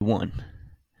one.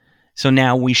 So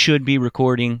now we should be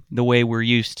recording the way we're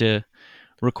used to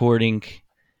recording.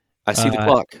 I see the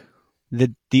clock.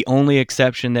 The only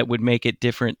exception that would make it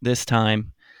different this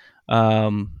time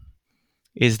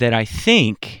is that I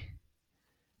think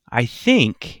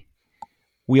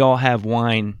we all have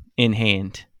wine in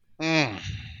hand.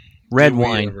 Red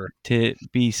wine, to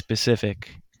be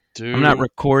specific. I'm not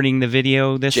recording the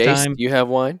video this time. Do you have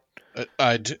wine?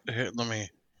 Let me.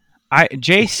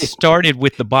 Jay started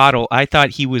with the bottle. I thought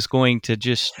he was going to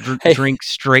just drink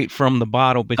straight from the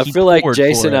bottle, but I he feel like poured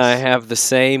Jason for and I us. have the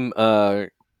same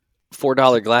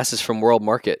 $4 glasses from World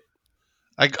Market.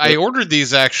 I ordered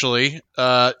these actually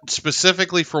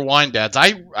specifically for wine dads.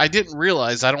 I didn't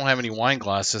realize I don't have any wine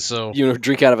glasses, so You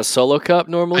drink out of a Solo cup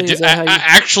normally? Is that how you...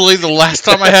 actually, the last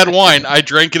time I had wine, I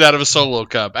drank it out of a Solo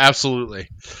cup. Absolutely.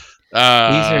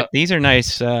 These are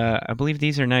nice. I believe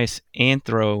these are nice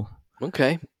Anthro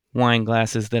wine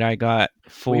glasses that I got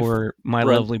for my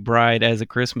lovely bride as a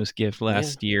Christmas gift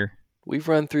last year. We've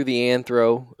run through the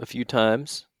Anthro a few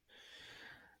times.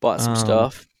 Bought some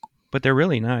stuff. But they're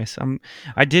really nice.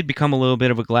 I did become a little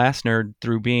bit of a glass nerd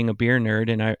through being a beer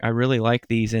nerd, and I really like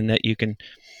these in that you can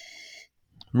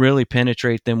really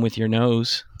penetrate them with your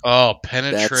nose. Oh,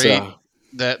 penetrate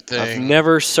that thing. I've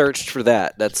never searched for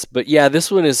that. But yeah,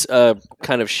 this one is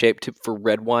kind of shaped for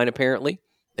red wine apparently,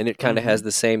 and it kind of has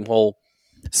the same whole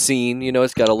scene.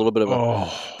 It's got a little bit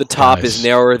of the top is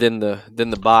narrower than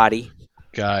the body,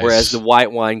 whereas the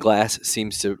white wine glass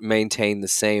seems to maintain the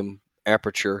same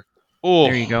aperture. Oh,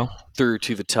 there you go. Through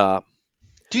to the top.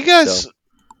 Do you guys?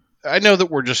 I know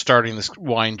that we're just starting this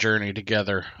wine journey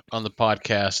together on the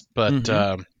podcast, but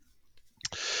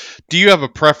do you have a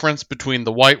preference between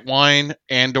the white wine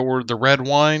and or the red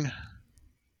wine?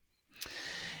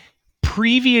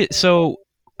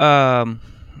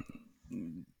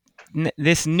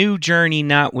 This new journey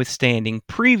notwithstanding,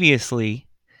 previously,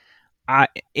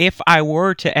 if I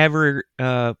were to ever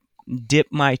dip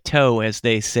my toe, as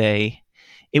they say,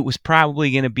 it was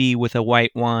probably going to be with a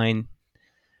white wine,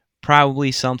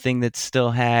 probably something that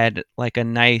still had like a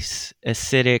nice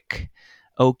acidic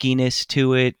oakiness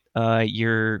to it.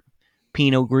 Your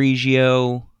Pinot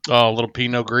Grigio. Oh, a little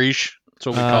Pinot Grigio. That's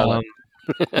what we call it.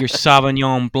 Your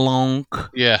Sauvignon Blanc.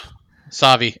 Yeah,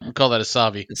 Savi. We call that a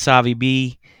Savi. Savi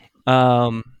B.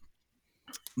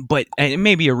 But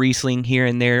maybe a Riesling here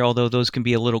and there, although those can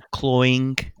be a little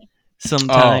cloying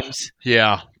sometimes. Oh,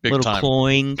 yeah, big little time.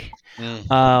 Cloying.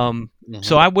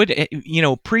 So I would,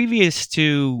 previous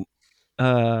to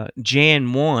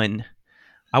Jan 1,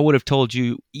 I would have told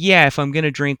you, if I'm going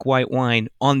to drink white wine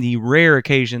on the rare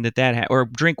occasion or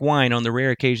drink wine on the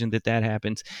rare occasion that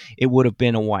happens, it would have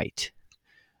been a white.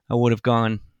 I would have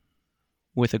gone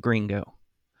with a Gringo.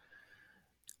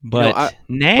 But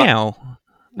now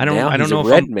I don't know if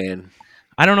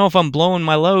I don't know if I'm blowing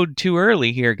my load too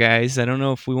early here, guys. I don't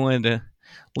know if we wanted to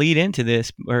lead into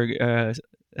this or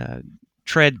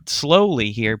tread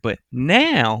slowly here, but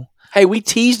now. Hey, we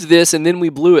teased this and then we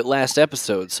blew it last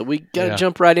episode, so we got to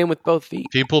jump right in with both feet.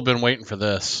 People have been waiting for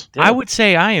this. Yeah. I would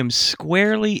say I am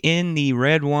squarely in the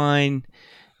red wine,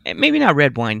 maybe not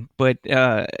red wine, but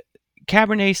Cabernet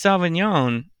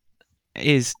Sauvignon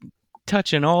is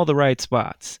touching all the right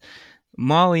spots.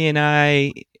 Molly and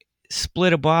I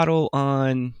split a bottle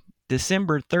on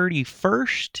December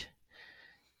 31st.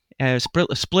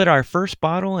 Split our first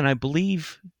bottle, and I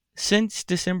believe since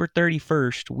December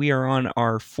 31st, we are on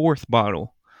our fourth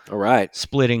bottle. All right.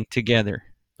 Splitting together.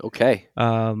 Okay.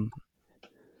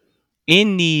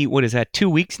 In the, 2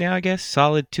 weeks now, I guess?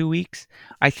 Solid 2 weeks.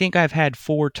 I think I've had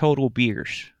 4 total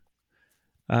beers.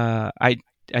 I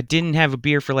didn't have a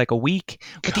beer for like a week,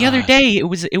 but the other day it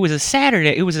was a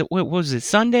Saturday. What was it?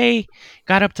 Sunday.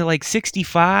 Got up to like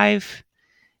 65,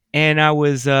 and I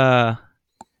was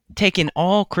taking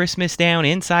all Christmas down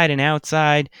inside and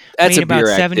outside. That's made a beer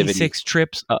about 76 activity.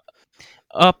 trips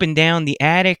up and down the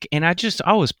attic, and I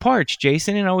was parched,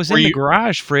 Jason, and I was in the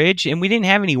garage fridge, and we didn't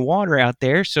have any water out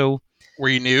there, so. Were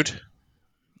you nude?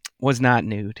 Was not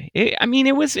nude.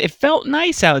 It felt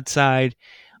nice outside.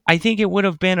 I think it would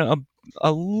have been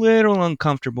a little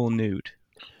uncomfortable nude.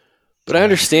 But I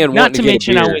understand. Not to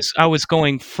mention, I was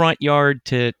going front yard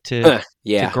to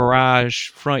garage,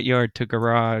 front yard to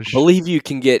garage. I believe you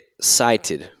can get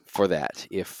cited for that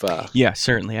if. Yeah,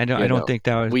 certainly. I don't think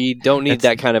that was. We don't need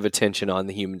that kind of attention on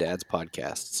the Human Dads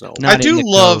podcast. So I do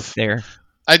love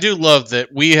that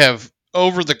we have,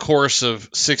 over the course of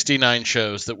 69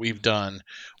 shows that we've done,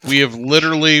 we have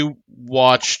literally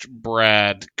watched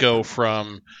Brad go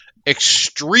from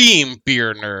extreme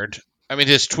beer nerd. I mean,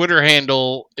 his Twitter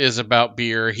handle is about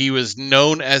beer. He was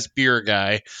known as Beer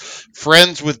Guy,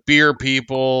 friends with beer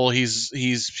people.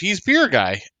 He's Beer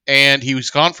Guy, and he was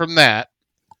gone from that.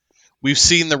 We've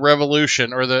seen the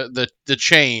revolution or the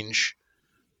change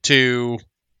to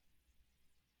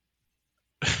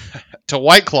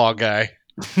White Claw Guy.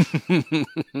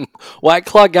 White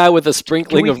Claw Guy with a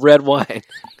sprinkling of red wine.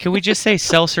 Can we just say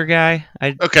Seltzer Guy?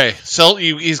 Okay,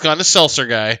 he's gone to Seltzer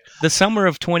Guy. The summer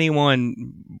of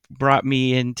 21 brought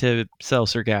me into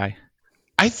Seltzer Guy.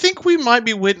 I think we might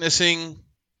be witnessing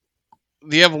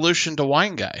the evolution to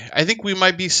Wine Guy. I think we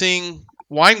might be seeing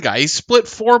Wine Guy. He split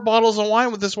 4 bottles of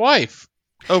wine with his wife.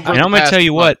 And I'm going to tell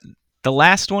you what, the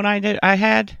last one I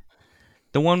had,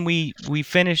 the one we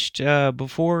finished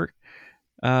before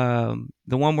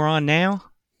the one we're on now,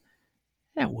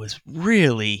 that was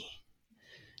really...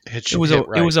 It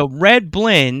was a red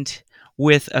blend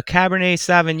with a Cabernet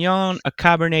Sauvignon, a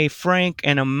Cabernet Franc,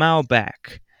 and a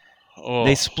Malbec. Oh.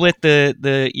 They split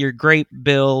your grape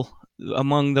bill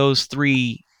among those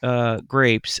 3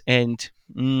 grapes, and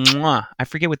I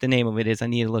forget what the name of it is. I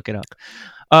need to look it up.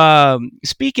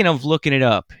 Speaking of looking it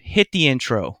up, hit the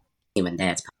intro. Human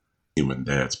dads. Human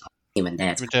dads. Human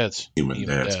dads. Human dads. Human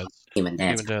dads. Human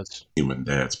dads. Human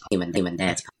dads. Human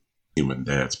dads. Human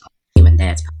dads. Human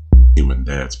dads. Human dads. Human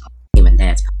dads.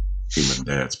 Human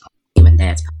dads. Human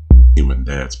dads. Human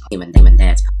dads. Human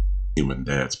dads. Human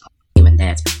dads. Human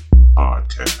dads.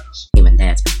 Podcast. Human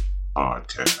dads.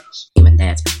 Podcast. Human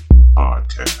dads.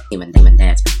 Podcast. Human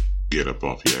dads. Get up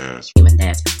off your ass. Human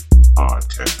dads.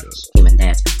 Podcast. Human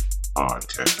dads.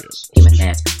 Podcast. Human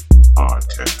dads.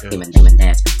 Podcast. Human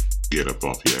dads. Get up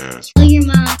off your ass. Tell your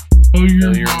mom.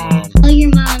 Tell your mom. Tell your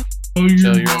mom. Tell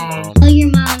your mom. Tell your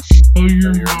mom. Tell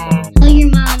your mom. Tell your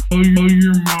mom. Tell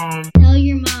your mom. Tell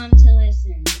your mom to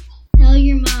listen. Tell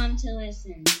your mom to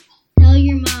listen. Tell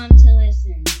your mom to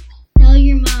listen. Tell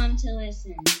your mom to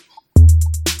listen.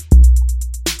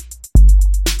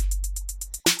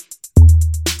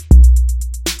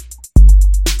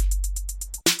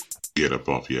 Get up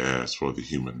off your ass for the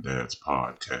Human Dads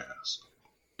Podcast.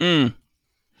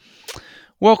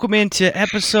 Welcome into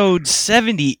episode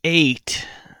 78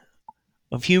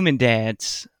 of Human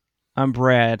Dads. I'm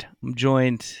Brad. I'm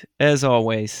joined, as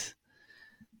always,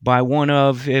 by one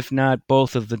of, if not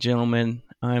both of the gentlemen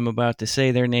I'm about to say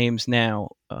their names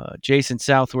now. Jason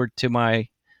Southward to my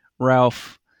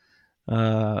Ralph,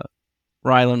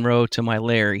 Rylan Rowe to my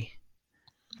Larry.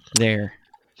 There.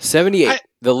 78,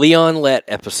 the Leon Lett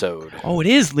episode. Oh, it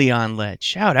is Leon Lett.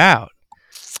 Shout out.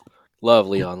 Love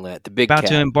Leon Lett, the big About cat.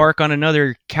 to embark on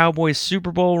another Cowboys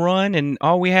Super Bowl run, and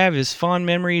all we have is fond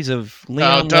memories of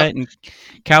Leon Lett and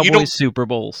Cowboys Super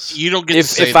Bowls. You don't get to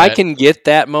say if that. I can get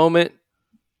that moment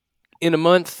in a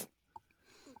month,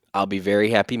 I'll be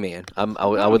very happy, man.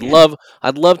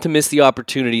 I'd love to miss the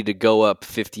opportunity to go up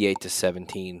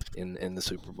 58-17 in the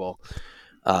Super Bowl.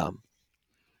 You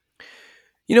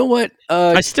know what?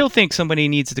 I still think somebody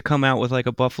needs to come out with like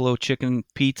a buffalo chicken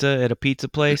pizza at a pizza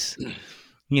place.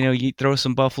 You know, you throw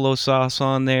some buffalo sauce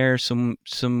on there, some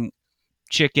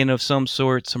chicken of some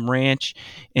sort, some ranch,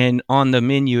 and on the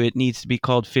menu it needs to be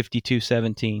called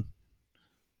 5217.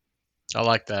 I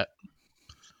like that.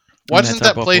 Wasn't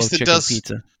that place that does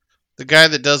pizza? The guy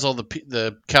that does all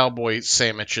the cowboy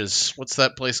sandwiches? What's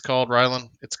that place called, Rylan?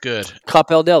 It's good.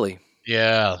 Coppell Deli.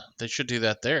 Yeah, they should do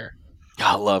that there.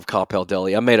 I love Coppell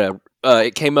Deli. I made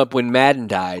it came up when Madden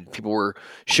died. People were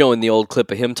showing the old clip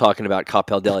of him talking about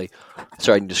Coppell Deli.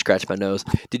 Sorry, I can just scratch my nose.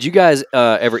 Did you guys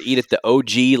ever eat at the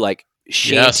OG, like,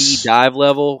 shanty dive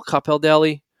level Coppell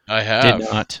Deli? I have.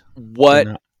 Did not. What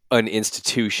an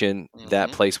institution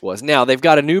that place was. Now, they've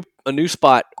got a new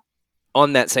spot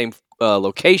on that same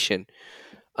location.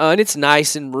 And it's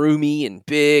nice and roomy and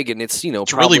big, and it's,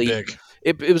 It's probably really big.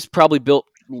 It was probably built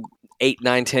 8,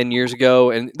 9, 10 years ago,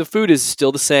 and the food is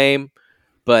still the same,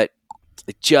 but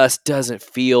it just doesn't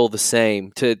feel the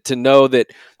same to know that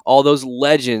all those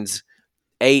legends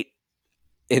ate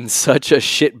in such a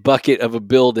shit bucket of a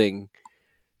building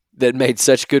that made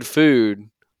such good food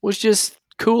was just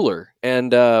cooler.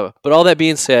 And but all that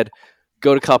being said,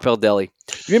 go to Coppell Deli.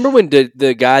 Remember when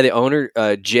the guy, the owner,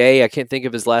 Jay, I can't think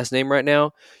of his last name right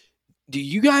now. Do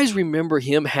you guys remember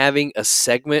him having a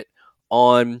segment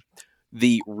on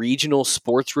the regional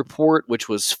sports report, which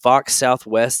was Fox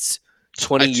Southwest's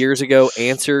 20 years ago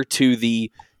answer to the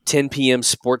 10 p.m.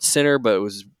 Sports Center, but it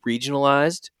was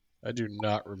regionalized? I do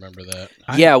not remember that.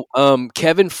 Yeah,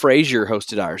 Kevin Frazier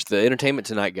hosted ours, the Entertainment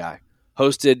Tonight guy.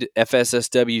 Hosted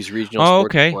FSSW's regional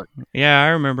sports report. Yeah,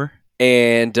 I remember.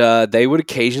 And they would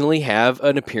occasionally have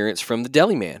an appearance from the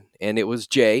Deli Man, and it was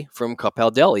Jay from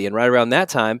Coppell Deli. And right around that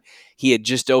time, he had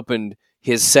just opened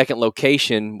his second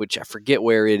location, which I forget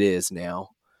where it is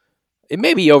now. It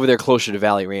may be over there closer to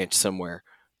Valley Ranch somewhere.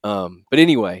 But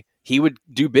anyway, he would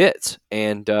do bits,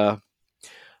 and I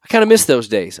kind of miss those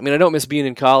days. I mean, I don't miss being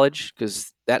in college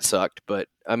because that sucked, but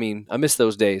I mean, I miss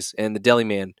those days and the Deli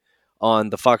Man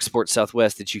on the Fox Sports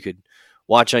Southwest that you could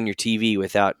watch on your TV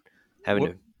without having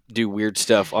to do weird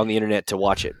stuff on the internet to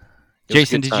watch it.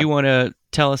 Jason, did you want to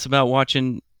tell us about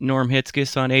watching Norm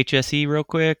Hitzges on HSE real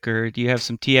quick, or do you have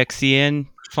some TXCN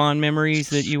fond memories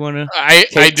that you want to?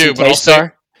 I do, but I'll say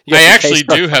I actually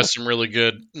do have some really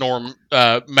good Norm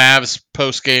Mavs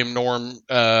post game Norm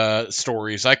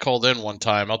stories. I called in one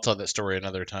time. I'll tell that story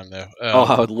another time though.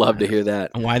 I would love to hear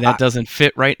that. Why that doesn't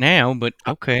fit right now, but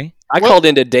okay. I called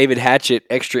into David Hatchett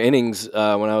extra innings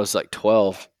when I was like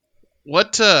 12.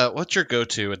 What's your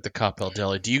go-to at the Coppell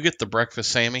Deli? Do you get the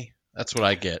breakfast Sammy? That's what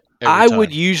I get. I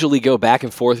would usually go back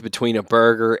and forth between a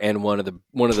burger and one of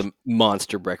the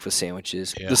monster breakfast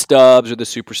sandwiches, the Stubs or the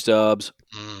Super Stubs.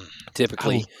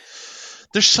 Typically,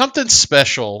 there's something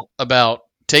special about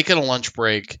taking a lunch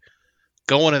break,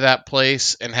 going to that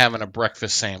place, and having a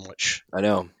breakfast sandwich. I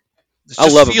know. I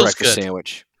love a breakfast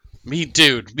sandwich. Me,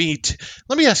 dude.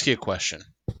 Let me ask you a question,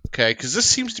 okay? Because this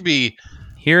seems to be.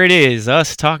 Here it is,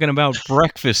 us talking about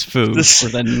breakfast food for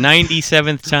the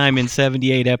 97th time in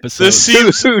 78 episodes.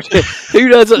 Who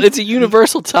does it? It's a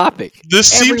universal topic. This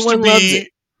seems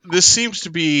to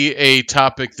be a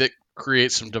topic that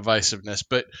creates some divisiveness.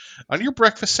 But on your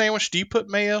breakfast sandwich, do you put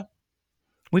mayo?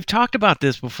 We've talked about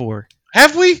this before.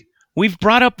 Have we? We've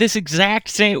brought up this exact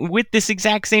same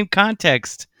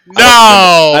context.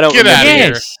 No, get out of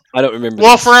here. I don't remember.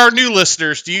 Well, for our new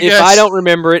listeners, do you guys? If I don't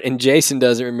remember it and Jason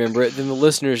doesn't remember it, then the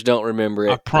listeners don't remember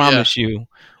it. I promise you.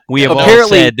 We have all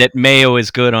said that mayo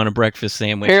is good on a breakfast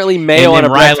sandwich. Apparently, mayo on a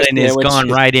breakfast sandwich. Rylan has gone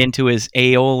right into his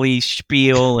aioli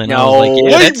spiel, and I was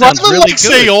like, that sounds really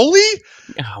good. Aioli?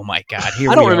 Oh my God!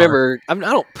 I don't remember. I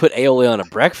don't put aioli on a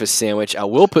breakfast sandwich. I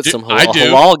will put some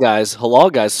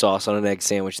halal guys sauce on an egg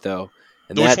sandwich, though.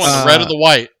 And which one, the red or the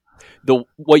white?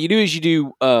 What you do is you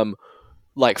do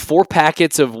like 4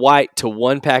 packets of white to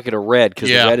 1 packet of red because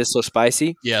the red is so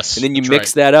spicy. Yes, and then you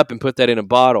mix that up and put that in a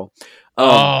bottle.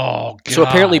 God. So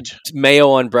apparently,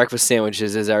 mayo on breakfast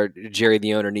sandwiches is our Jerry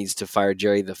the owner needs to fire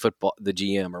Jerry the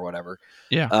GM or whatever.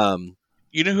 Yeah.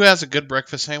 You know who has a good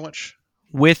breakfast sandwich?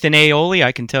 With an aioli,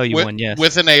 I can tell you one. Yes.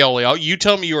 With an aioli, you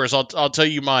tell me yours. I'll tell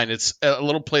you mine. It's a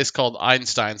little place called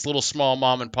Einstein's, little small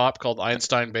mom and pop called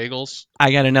Einstein Bagels.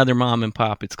 I got another mom and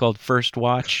pop. It's called First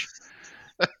Watch,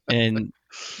 and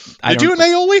they do an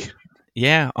aioli.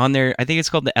 Yeah, on there. I think it's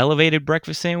called the Elevated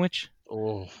Breakfast Sandwich.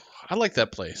 Oh, I like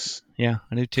that place. Yeah,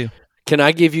 I do too. Can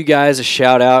I give you guys a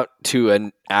shout out to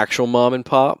an actual mom and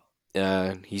pop?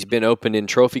 He's been open in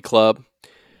Trophy Club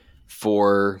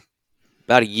for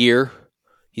about a year.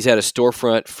 He's had a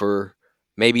storefront for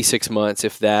maybe 6 months,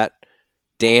 if that.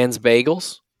 Dan's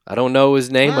Bagels. I don't know his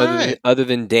name other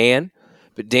than Dan,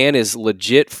 but Dan is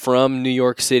legit from New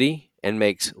York City and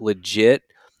makes legit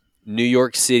New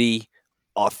York City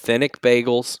authentic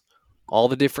bagels, all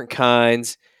the different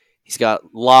kinds. He's got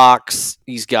lox.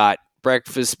 He's got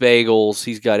breakfast bagels.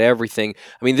 He's got everything.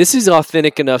 I mean, this is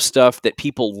authentic enough stuff that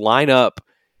people line up,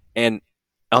 and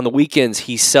on the weekends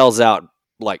he sells out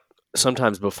like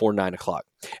sometimes before 9 o'clock.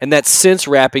 And that's since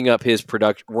ramping up his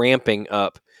production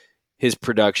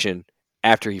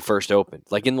after he first opened.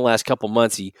 Like in the last couple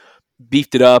months, he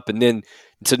beefed it up, and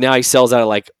so now he sells out at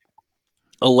like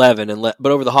 11.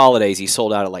 But over the holidays, he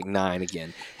sold out at like 9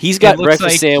 again. He's got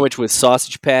breakfast sandwich with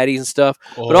sausage patties and stuff.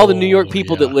 But all the New York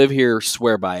people that live here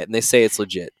swear by it, and they say it's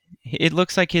legit. It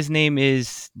looks like his name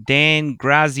is Dan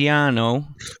Graziano.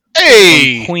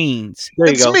 Hey, from Queens.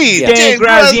 It's me, yeah. Dan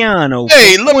Graziano.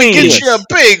 Hey, let me get you a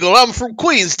bagel. I'm from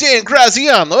Queens, Dan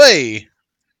Graziano. Hey.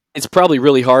 It's probably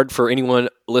really hard for anyone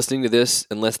listening to this,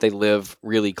 unless they live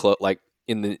really close, like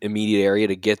in the immediate area,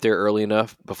 to get there early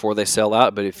enough before they sell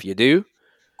out. But if you do,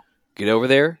 get over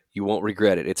there. You won't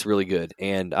regret it. It's really good,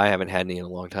 and I haven't had any in a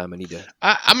long time. I'm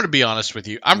going to be honest with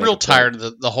you. I'm real tired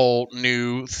of the whole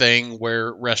new thing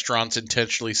where restaurants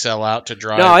intentionally sell out to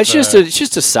drive. No, it's just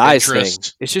a size interest.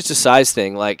 Thing. It's just a size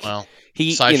thing. Like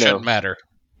size shouldn't matter.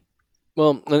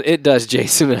 Well, it does,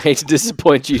 Jason. I hate to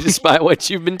disappoint you, despite what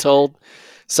you've been told.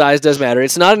 Size does matter.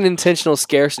 It's not an intentional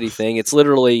scarcity thing. It's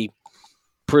literally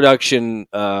production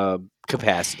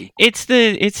capacity. It's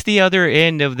the other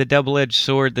end of the double-edged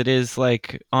sword that is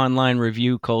like online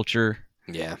review culture.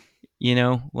 Yeah. You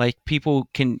know, like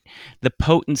the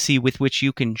potency with which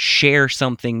you can share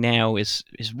something now is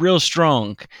real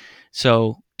strong.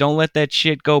 So don't let that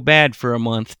shit go bad for a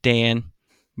month, Dan,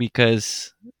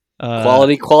 because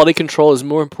quality control is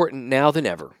more important now than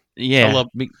ever. Yeah.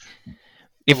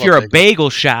 If you're a bagel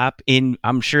shop,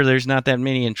 I'm sure there's not that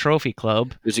many in Trophy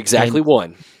Club. There's exactly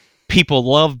one.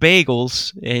 People love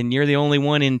bagels, and you're the only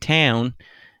one in town.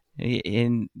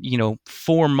 And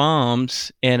 4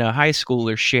 moms and a high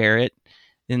schooler share it.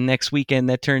 And next weekend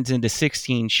that turns into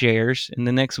 16 shares, and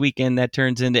the next weekend that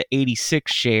turns into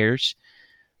 86 shares.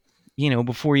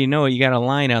 Before you know it, you got a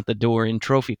line out the door in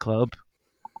Trophy Club.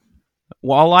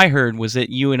 Well, all I heard was that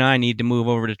you and I need to move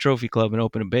over to Trophy Club and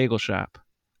open a bagel shop.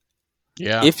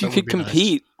 Yeah, if you could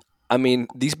compete, nice. I mean,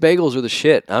 these bagels are the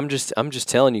shit. I'm just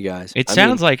telling you guys. It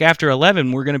sounds like after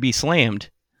 11 we're going to be slammed.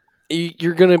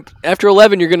 After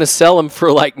 11 you're gonna sell them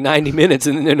for like 90 minutes,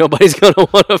 and then nobody's gonna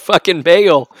want a fucking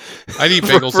bagel. I eat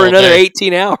bagels for another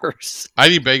 18 hours. I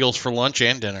eat bagels for lunch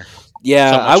and dinner.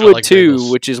 Yeah, I would too,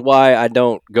 bagels. Which is why I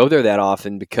don't go there that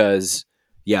often, because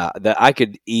I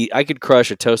could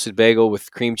crush a toasted bagel with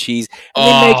cream cheese.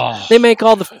 And they make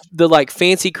all the like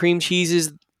fancy cream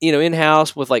cheeses, in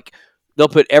house with like. They'll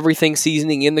put everything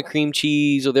seasoning in the cream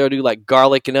cheese, or they'll do like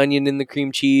garlic and onion in the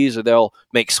cream cheese, or they'll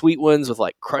make sweet ones with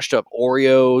like crushed up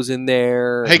Oreos in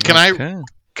there. Hey, can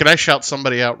I shout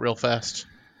somebody out real fast?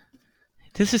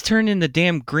 This has turned into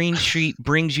damn Green Street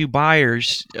Brings You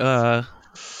Buyers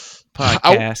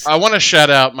podcast. I want to shout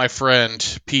out my friend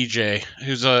PJ,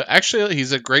 who's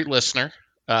he's a great listener,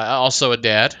 also a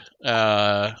dad.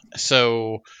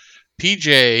 So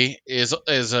PJ is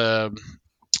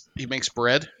he makes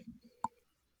bread.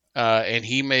 And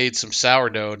he made some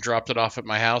sourdough and dropped it off at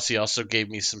my house. He also gave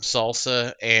me some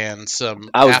salsa and some.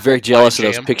 I was very jealous of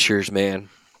those pictures, man.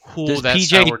 Does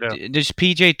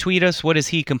PJ tweet us? What does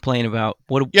he complain about?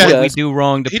 What did we do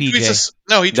wrong to PJ? He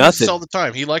tweets us all the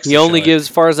time. He likes. He only gives, as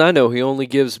far as I know,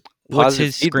 positive What's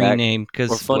his feedback screen name?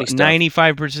 Because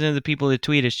 95% of the people that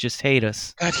tweet us just hate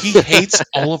us. God, he hates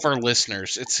all of our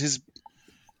listeners. It's his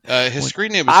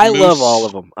screen name is I Moose. love all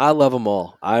of them. I love them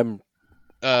all. I'm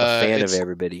a fan of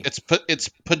everybody. It's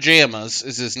Pajamas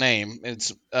is his name.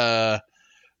 It's because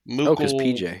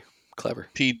PJ, clever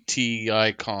PT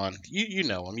icon. You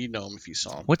know him. You know him if you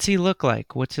saw him. What's he look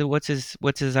like? What's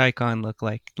his icon look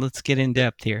like? Let's get in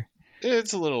depth here.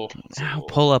 It's a little. I'll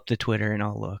pull up the Twitter and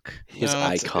I'll look. His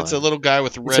icon. It's a little guy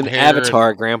with red hair. It's an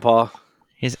avatar, Grandpa.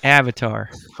 His avatar.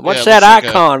 What's that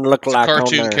icon look like? A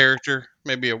cartoon character,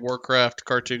 maybe a Warcraft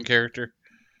cartoon character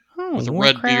with a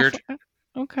red beard.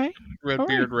 Okay. Red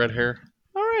beard, red hair.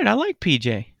 All right, I like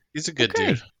PJ. He's a good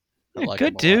dude.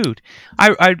 Good dude.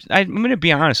 I'm going to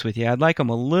be honest with you. I'd like him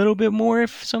a little bit more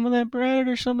if some of that bread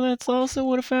or some of that salsa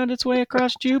would have found its way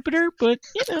across Jupiter, but,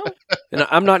 And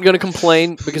I'm not going to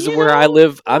complain because of where I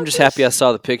live. I'm just happy I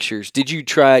saw the pictures. Did you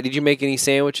make any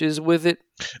sandwiches with it,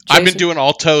 Jason? I've been doing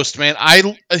all toast, man.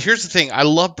 Here's the thing. I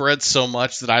love bread so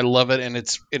much that I love it in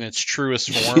its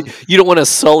truest form. You don't want to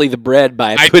sully the bread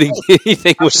by putting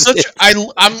anything with it.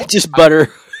 I'm just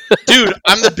butter. Dude,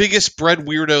 I'm the biggest bread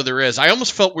weirdo there is. I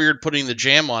almost felt weird putting the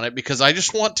jam on it because I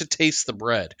just want to taste the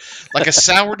bread. Like a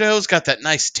sourdough's got that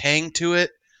nice tang to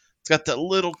it. It's got that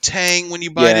little tang when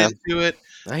you bite into it.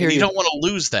 You don't want to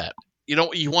lose that. You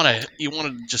want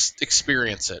to just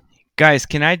experience it. Guys,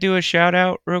 can I do a shout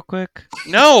out real quick?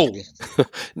 No.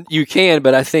 You can,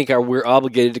 but I think we're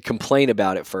obligated to complain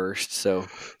about it first. So,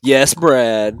 yes,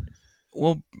 Brad.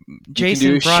 Well,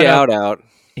 Jason brought shout out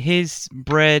his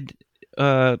bread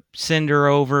sender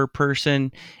over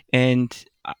person, and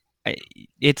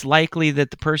it's likely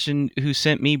that the person who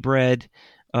sent me bread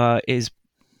is,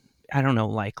 I don't know,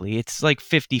 likely. It's like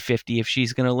 50-50 if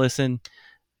she's going to listen.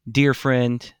 Dear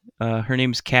friend, her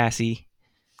name's Cassie.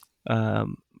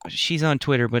 She's on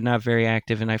Twitter, but not very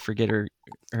active, and I forget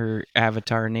her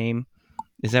avatar name.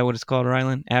 Is that what it's called,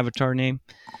 Rylan? Avatar name?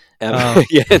 Yeah,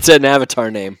 it's an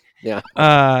avatar name.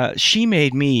 Yeah. She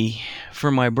made me, for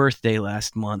my birthday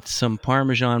last month, some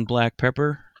Parmesan black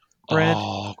pepper bread.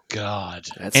 Oh, God.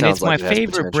 And it's my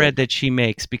favorite bread that she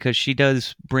makes because she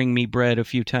does bring me bread a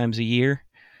few times a year.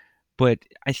 But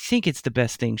I think it's the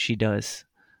best thing she does.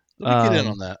 Let me get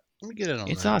in on that.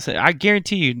 It's awesome. I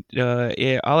guarantee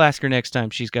you, I'll ask her next time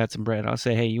she's got some bread. I'll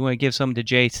say, hey, you want to give some to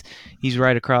Jace? He's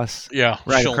right across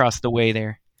the way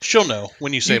there. She'll know.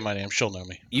 When you say my name, she'll know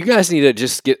me. You guys need to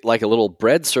just get like a little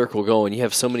bread circle going. You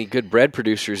have so many good bread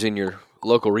producers in your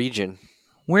local region.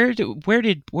 Where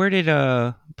did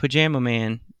Pajama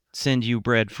Man send you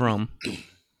bread from?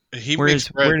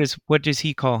 What does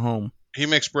he call home? He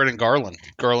makes bread in Garland,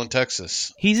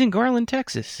 Texas. He's in Garland,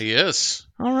 Texas. He is.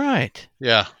 All right.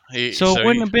 Yeah. So it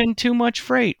wouldn't have been too much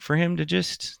freight for him to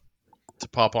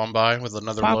pop on by with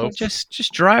another loaf.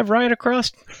 Just drive right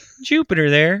across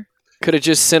Jupiter there. Could have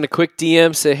just sent a quick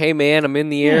DM, say, "Hey man, I'm in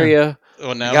the area."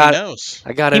 Well, now he knows.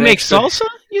 He makes salsa.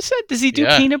 You said, does he do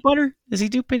peanut butter? Does he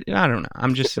do? I don't know.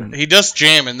 I'm just. He does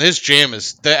jam, and this jam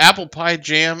is the apple pie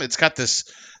jam. It's got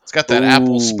that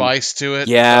apple spice to it.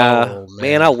 Yeah,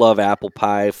 man, I love apple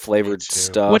pie flavored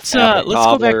stuff. Let's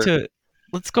go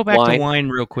back to wine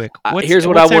real quick. Here's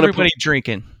what I want everybody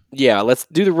drinking. Yeah, let's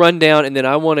do the rundown, and then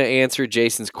I want to answer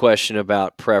Jason's question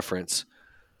about preference.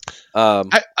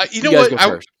 You know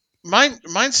what?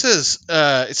 Mine says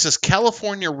it says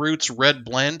California Roots Red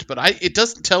Blend, but it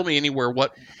doesn't tell me anywhere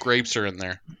what grapes are in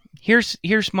there. Here's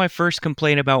my first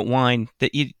complaint about wine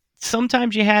that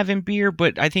sometimes you have in beer,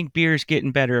 but I think beer is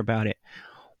getting better about it.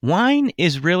 Wine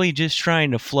is really just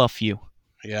trying to fluff you.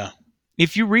 Yeah.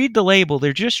 If you read the label,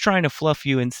 they're just trying to fluff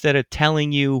you instead of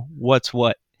telling you what's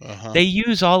what. Uh-huh. They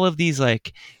use all of these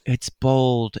it's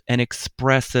bold and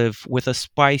expressive with a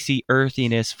spicy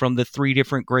earthiness from the 3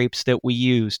 different grapes that we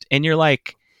used. And you're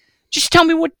like, just tell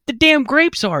me what the damn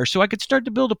grapes are so I could start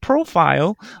to build a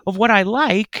profile of what I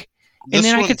like. And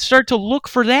then I could start to look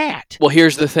for that. Well,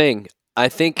 here's the thing. I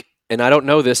think, and I don't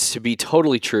know this to be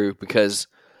totally true because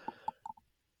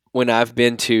when I've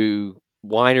been to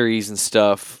wineries and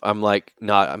stuff, I'm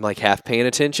half paying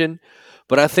attention.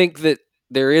 But I think that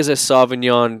there is a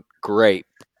Sauvignon grape.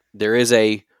 There is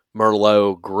a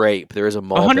Merlot grape. There is a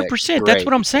Malbec 100%. Grape. That's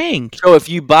what I'm saying. So if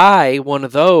you buy one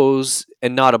of those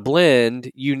and not a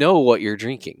blend, you know what you're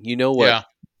drinking. You know what. Yeah.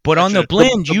 But on the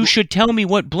blend, you should tell me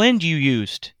what blend you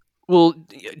used. Well,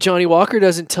 Johnny Walker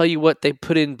doesn't tell you what they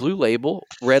put in blue label,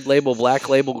 red label, black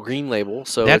label, green label.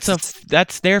 So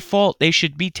that's their fault. They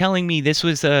should be telling me this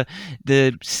was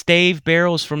the stave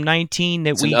barrels from 19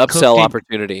 that we an upsell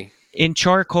opportunity in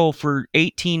charcoal for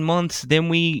 18 months. Then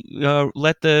we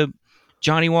let the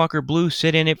Johnny Walker Blue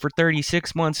sit in it for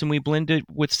 36 months, and we blended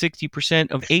with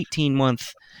 60% of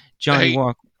 18-month Johnny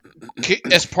Walker.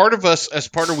 As part of us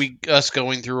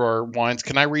going through our wines,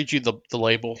 can I read you the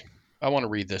label? I want to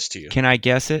read this to you. Can I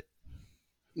guess it?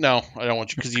 No, I don't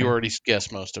want you because you already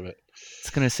guessed most of it. It's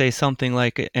going to say something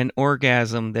like an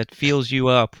orgasm that fills you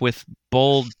up with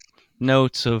bold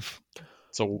notes of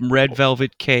red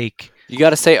velvet cake. You got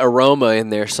to say aroma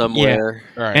in there somewhere.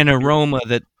 Yeah. Right. An aroma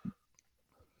that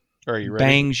Are you ready?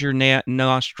 Bangs your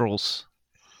nostrils.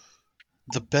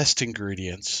 The best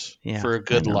ingredients for a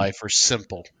good life are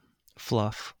simple.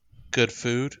 Fluff. Good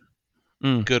food,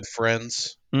 good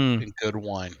friends, and good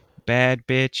wine. Bad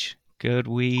bitch, good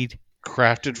weed.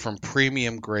 Crafted from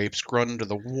premium grapes grown under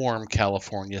the warm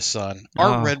California sun.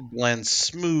 Our red blends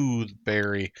smooth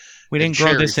berry. We didn't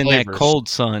grow this in that cold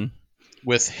sun.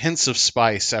 With hints of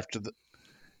spice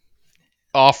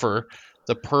offer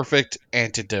the perfect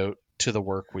antidote to the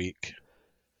work week.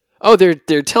 Oh,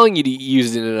 they're telling you to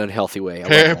use it in an unhealthy way.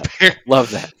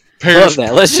 Love that. Love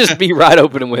that. Let's just be right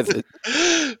open with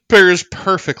it. Pairs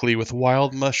perfectly with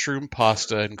wild mushroom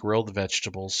pasta and grilled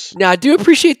vegetables. Now, I do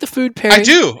appreciate the food pairing.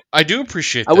 I do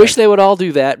appreciate that. I wish they would all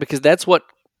do that because that's what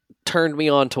turned me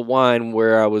on to wine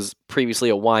where I was previously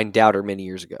a wine doubter many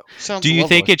years ago. Do you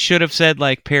think it should have said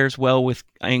pairs well with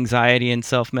anxiety and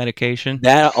self-medication?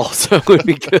 That also would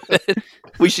be good.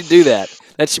 We should do that.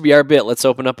 That should be our bit. Let's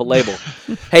open up a label.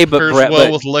 Hey, but pairs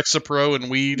Brett, with Lexapro and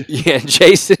weed. Yeah,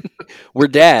 Jason, we're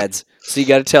dads, so you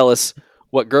got to tell us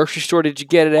what grocery store did you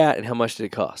get it at and how much did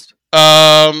it cost?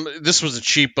 This was a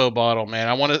cheapo bottle,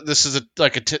 man. This is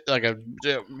like a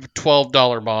 $12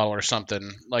 bottle or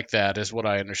something like that, is what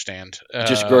I understand.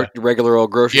 Just regular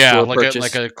old grocery store purchase. Yeah,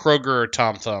 like a Kroger or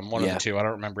Tom Thumb, one of the two. I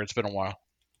don't remember. It's been a while.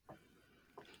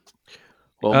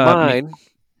 Well, mine.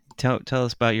 Tell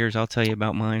us about yours. I'll tell you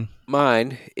about mine.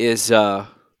 Mine is a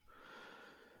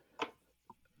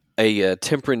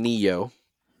Tempranillo.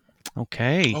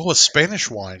 Okay. Oh, a Spanish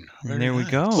wine. There we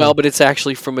go. Well, but it's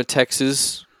actually from a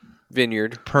Texas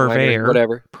vineyard. Purveyor.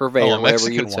 Whatever. Purveyor, whatever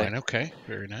Mexican you would wine. say. Okay,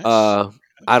 very nice.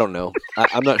 I don't know.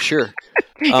 I'm not sure.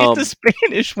 It's a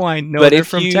Spanish wine. No, they're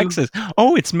from Texas.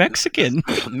 Oh, it's Mexican.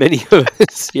 Many of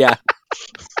us, yeah.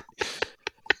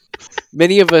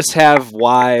 Many of us have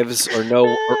wives or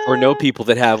know people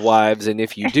that have wives, and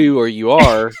if you do or you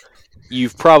are,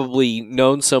 you've probably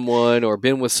known someone or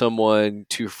been with someone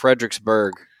to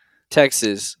Fredericksburg,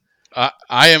 Texas. I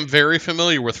am very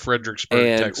familiar with Fredericksburg,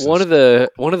 and Texas. One of the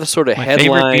sort of headline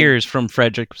favorite beers from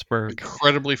Fredericksburg.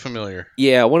 Incredibly familiar.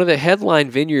 Yeah, one of the headline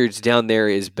vineyards down there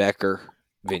is Becker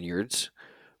Vineyards,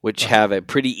 which have a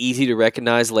pretty easy to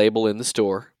recognize label in the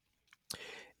store.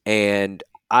 And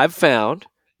I've found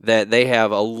that they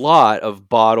have a lot of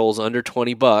bottles under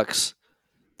 $20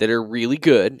 that are really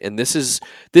good. And this is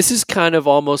kind of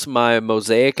almost my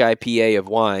mosaic IPA of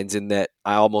wines in that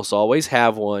I almost always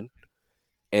have one.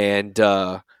 And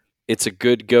it's a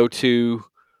good go-to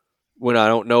when I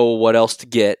don't know what else to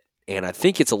get. and I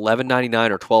think it's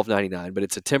 $11.99 or $12.99, but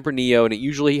it's a Tempranillo, and it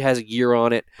usually has a year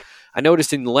on it. I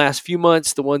noticed in the last few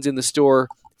months, the ones in the store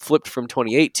flipped from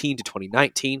 2018 to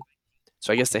 2019,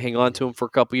 so I guess they hang on to them for a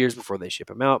couple years before they ship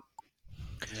them out.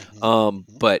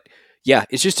 But yeah,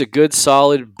 it's just a good,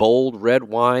 solid, bold red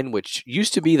wine, which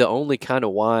used to be the only kind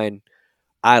of wine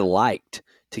I liked.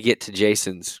 To get to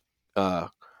Jason's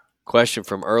question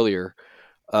from earlier,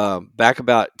 back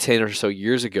about 10 or so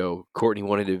years ago, Courtney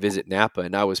wanted to visit Napa,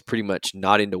 and I was pretty much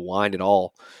not into wine at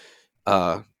all.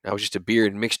 I was just a beer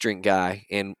and mixed drink guy,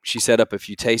 and she set up a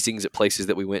few tastings at places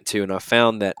that we went to, and I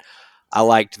found that I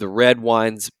liked the red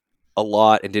wines a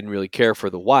lot and didn't really care for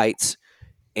the whites.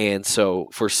 And so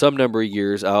for some number of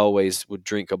years, I always would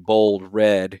drink a bold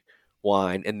red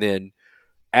wine, and then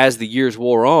as the years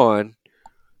wore on,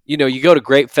 you go to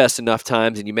Grape Fest enough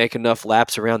times and you make enough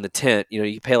laps around the tent.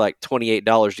 You pay like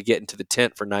 $28 to get into the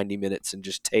tent for 90 minutes and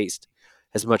just taste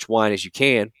as much wine as you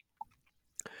can.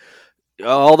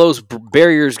 All those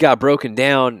barriers got broken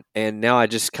down, and now I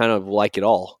just kind of like it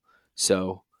all.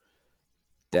 So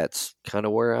that's kind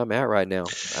of where I'm at right now.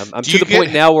 I'm to the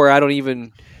point now where I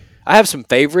have some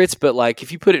favorites, but like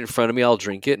if you put it in front of me, I'll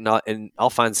drink it, and I'll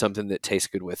find something that tastes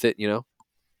good with it.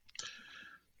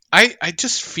 I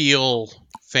just feel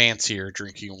fancier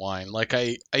drinking wine. Like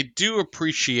I do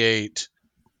appreciate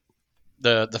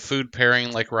the food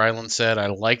pairing, like Rylan said. I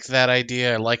like that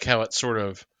idea. I like how it sort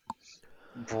of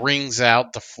brings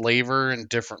out the flavor in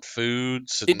different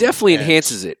foods. It definitely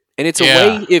enhances it. And it's a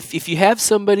way, if you have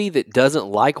somebody that doesn't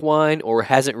like wine or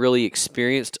hasn't really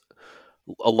experienced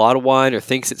a lot of wine or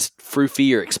thinks it's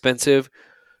fruity or expensive,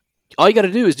 all you got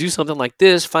to do is do something like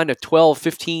this, find a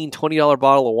 $12, $15, $20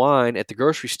 bottle of wine at the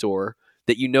grocery store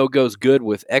that goes good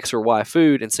with X or Y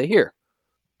food, and say, here,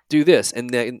 do this. And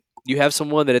then you have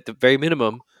someone that at the very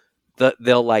minimum,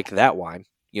 they'll like that wine,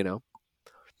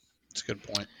 That's a good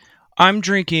point. I'm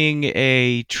drinking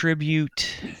a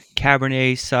Tribute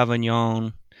Cabernet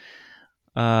Sauvignon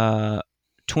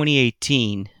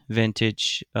 2018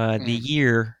 vintage. The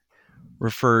year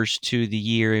refers to the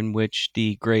year in which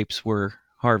the grapes were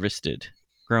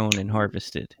grown and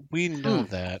harvested. We know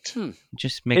that.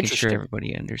 Just making sure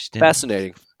everybody understands.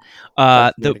 Fascinating.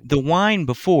 The wine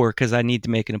before, because I need to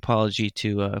make an apology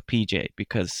to PJ,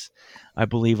 because I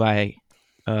believe I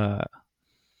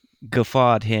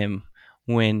guffawed him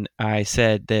when I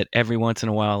said that every once in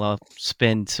a while I'll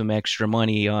spend some extra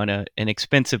money on an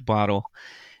expensive bottle.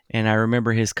 And I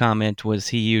remember his comment was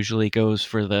he usually goes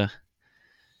for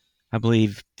I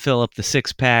believe, fill up the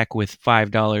 6-pack with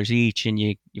 $5 each, and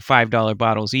you $5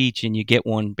 bottles each, and you get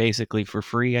one basically for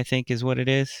free, I think is what it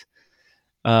is.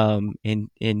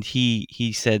 And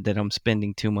he said that I'm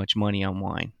spending too much money on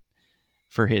wine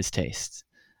for his tastes.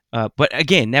 But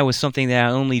again, that was something that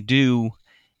I only do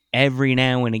every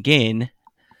now and again.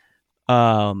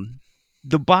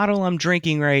 The bottle I'm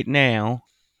drinking right now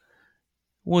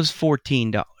was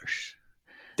 $14.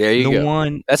 There you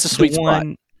go. That's a sweet spot.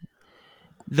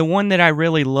 The one that I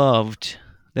really loved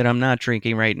that I'm not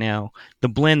drinking right now, the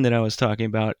blend that I was talking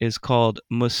about, is called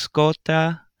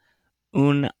Moscota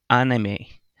Unanime.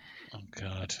 Oh,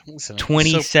 God.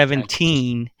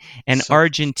 2017, an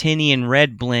Argentinian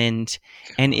red blend,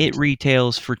 and it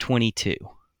retails for $22.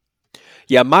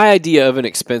 Yeah, my idea of an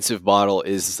expensive bottle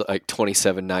is like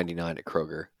 $27.99 at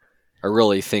Kroger. I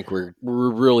really think we're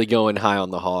really going high on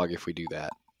the hog if we do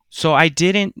that. So I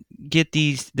didn't get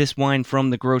this wine from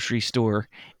the grocery store,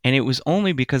 and it was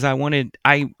only because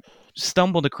I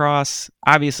stumbled across,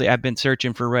 obviously I've been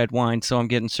searching for red wine, so I'm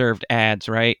getting served ads,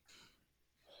 right?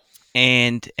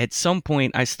 And at some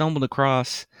point I stumbled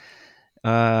across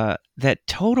that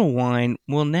Total Wine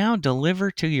will now deliver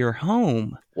to your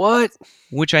home. What?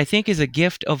 Which I think is a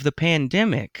gift of the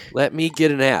pandemic. Let me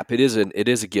get an app. It is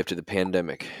a gift of the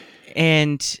pandemic.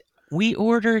 And we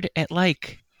ordered at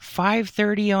like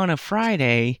 5:30 on a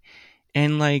Friday,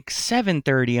 and like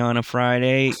 7:30 on a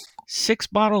Friday, 6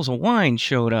 bottles of wine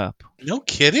showed up. No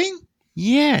kidding?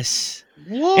 Yes.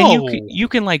 Whoa. And you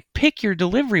can like pick your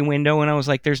delivery window, and I was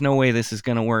like, there's no way this is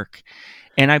going to work.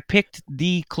 And I picked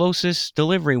the closest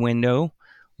delivery window,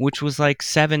 which was like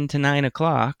 7 to 9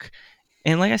 o'clock.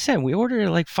 And like I said, we ordered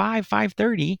at like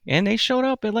 5:30, and they showed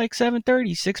up at like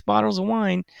 7:30, 6 bottles of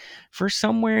wine for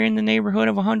somewhere in the neighborhood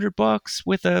of $100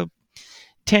 with a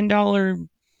 $10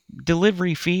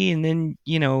 delivery fee, and then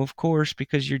of course,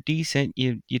 because you're decent,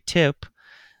 you tip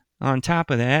on top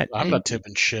of that. I'm not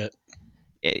tipping shit.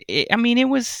 I mean, it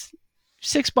was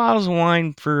 6 bottles of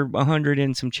wine for $100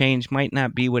 and some change. Might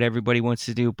not be what everybody wants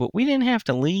to do, but we didn't have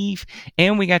to leave,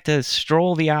 and we got to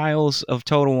stroll the aisles of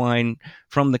Total Wine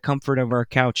from the comfort of our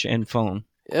couch and phone.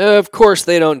 Of course,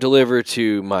 they don't deliver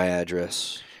to my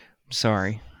address.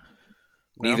 Sorry.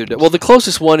 Neither. Well, the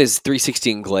closest one is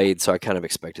 316 Glade, so I kind of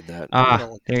expected that.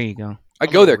 There you go. I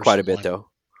go there quite a bit, though.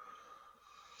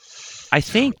 I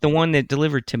think the one that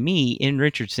delivered to me in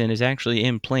Richardson is actually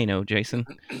in Plano, Jason.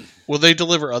 Will they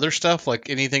deliver other stuff, like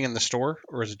anything in the store,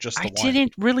 or is it just the wine? I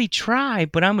didn't really try,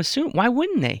 but I'm assuming, why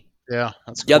wouldn't they? Yeah,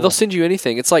 that's cool. Yeah, they'll send you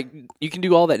anything. It's like you can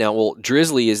do all that now. Well,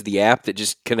 Drizzly is the app that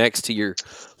just connects to your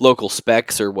local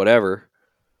specs or whatever.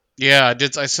 Yeah, I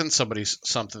did. I sent somebody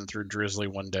something through Drizzly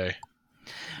one day.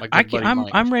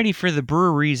 I'm ready for the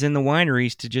breweries and the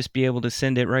wineries to just be able to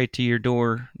send it right to your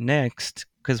door next.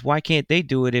 Because why can't they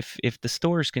do it if the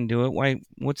stores can do it?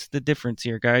 What's the difference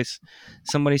here, guys?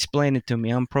 Somebody explain it to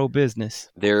me. I'm pro-business.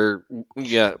 We already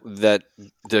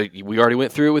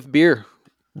went through it with beer.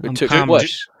 It took what,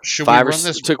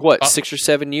 6 or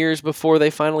 7 years before they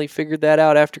finally figured that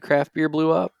out after craft beer blew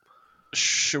up?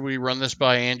 Should we run this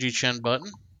by Angie Chen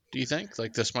Button? Do you think?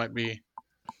 Like, this might be...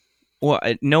 Well,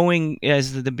 knowing,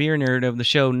 as the beer nerd of the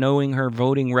show, knowing her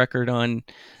voting record on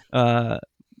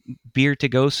beer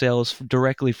to-go sales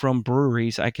directly from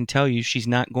breweries, I can tell you she's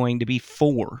not going to be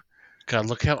for. God,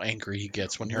 look how angry he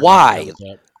gets when you're... Why?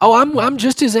 Oh, I'm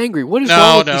just as angry. What is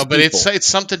wrong with these but people? it's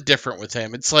something different with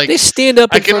him. It's like... They stand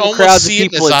up in front of crowds of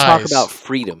people and talk about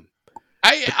freedom.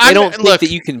 I don't think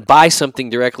that you can buy something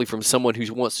directly from someone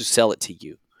who wants to sell it to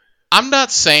you. I'm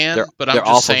not saying, but I'm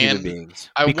just saying... Human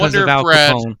beings. I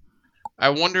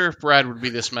wonder if Brad would be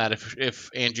this mad if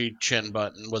Angie Chen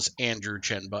Button was Andrew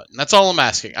Chen Button. That's all I'm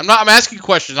asking. I'm asking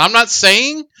questions. I'm not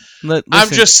saying. Listen, I'm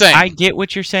just saying. I get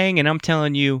what you're saying, and I'm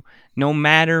telling you, no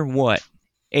matter what,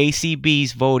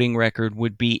 ACB's voting record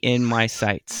would be in my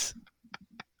sights.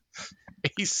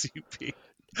 ACB.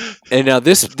 And now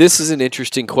this is an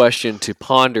interesting question to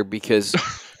ponder because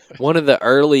one of the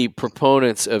early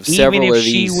proponents of several of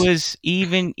these,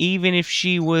 even if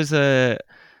she was a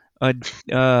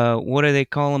what do they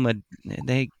call them?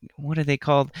 What are they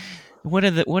called? What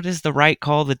does the right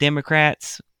call the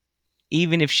Democrats?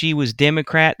 Even if she was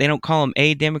Democrat, they don't call them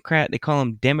a Democrat. They call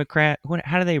them Democrat.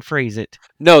 How do they phrase it?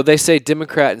 No, they say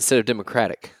Democrat instead of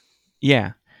Democratic.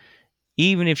 Yeah.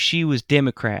 Even if she was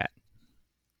Democrat.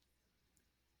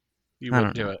 You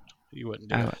wouldn't do it. You wouldn't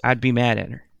do it. I'd be mad at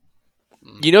her.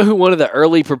 You know who one of the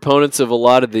early proponents of a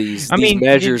lot of these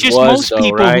measures just was, most though,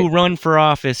 people right? who run for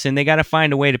office and they got to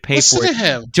find a way to pay for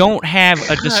it don't have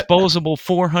a disposable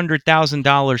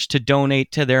 $400,000 to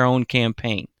donate to their own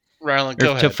campaign. Rylan,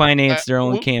 go ahead. To finance their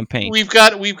own campaign. We've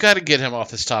got to get him off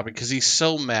this topic because he's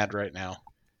so mad right now.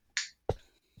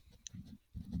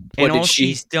 And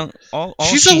she's done.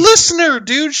 She's a listener,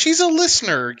 dude. She's a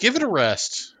listener. Give it a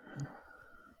rest.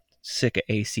 Sick of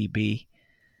ACB.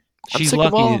 She's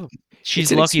lucky.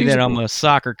 She's lucky that I'm a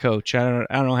soccer coach. I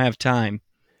don't have time.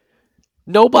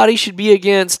 Nobody should be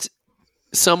against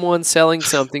someone selling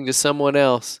something to someone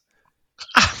else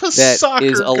that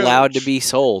is allowed to be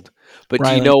sold. But Rylan,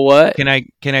 do you know what? Can I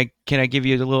give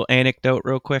you a little anecdote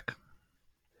real quick?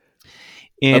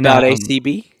 About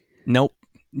ACB? Nope.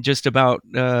 Just about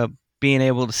being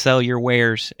able to sell your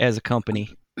wares as a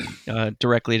company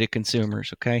directly to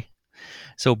consumers, okay?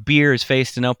 So beer has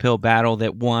faced an uphill battle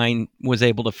that wine was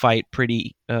able to fight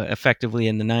pretty effectively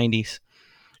in the 90s.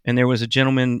 And there was a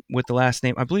gentleman with the last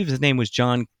name, I believe his name was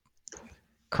John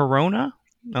Corona.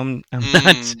 I'm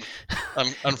not...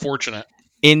 unfortunate.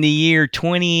 In the year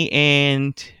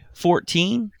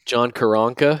 2014. John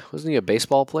Karanka? Wasn't he a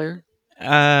baseball player?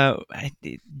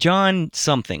 John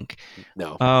something.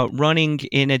 No. Running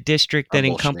in a district that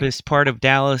encompassed part of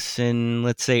Dallas and,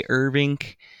 let's say, Irving.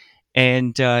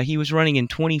 And he was running in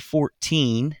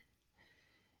 2014.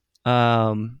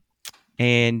 And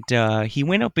he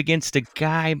went up against a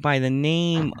guy by the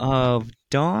name of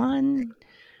Don.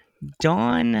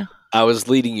 I was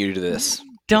leading you to this.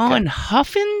 Don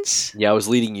Huffins? Yeah, I was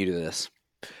leading you to this.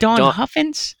 Don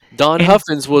Huffins? Don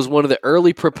Huffins was one of the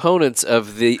early proponents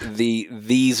of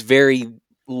these very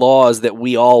laws that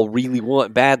we all really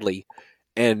want badly.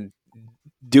 And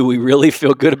do we really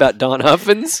feel good about Don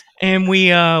Huffins? And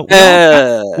we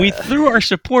threw our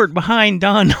support behind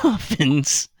Don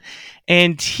Huffins,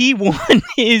 and he won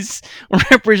his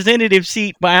representative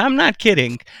seat by, I'm not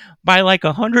kidding, by like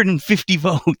 150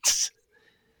 votes.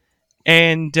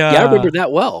 And I remember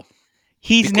that well.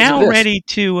 He's now ready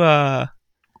to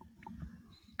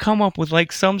come up with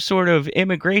like some sort of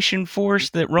immigration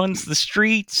force that runs the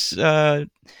streets,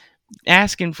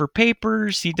 asking for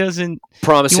papers. He doesn't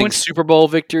promising Super Bowl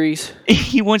victories.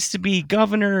 He wants to be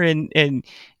governor and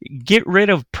get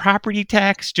rid of property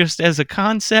tax just as a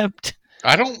concept.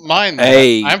 I don't mind that.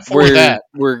 Hey, I'm for that.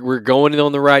 We're going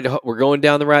down the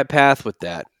right path with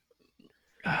that.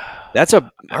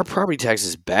 Our property tax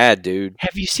is bad, dude.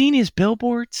 Have you seen his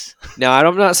billboards? Now,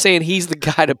 I'm not saying he's the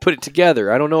guy to put it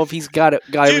together. I don't know if he's got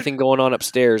everything going on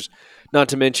upstairs. Not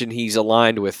to mention he's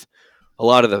aligned with a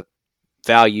lot of the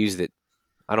values that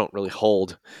I don't really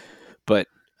hold. But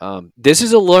this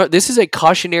is a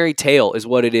cautionary tale, is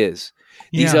what it is.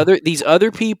 Yeah. These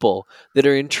other people that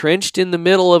are entrenched in the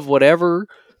middle of whatever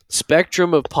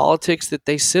spectrum of politics that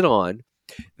they sit on,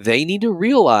 they need to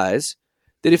realize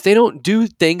that if they don't do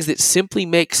things that simply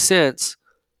make sense,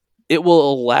 it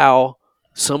will allow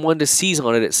someone to seize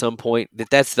on it at some point,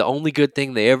 that's the only good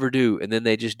thing they ever do, and then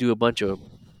they just do a bunch of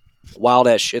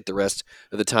wild-ass shit the rest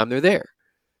of the time they're there.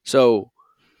 So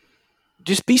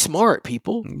just be smart,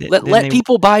 people. Let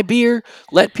people buy beer,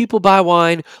 let people buy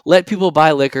wine, let people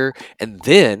buy liquor, and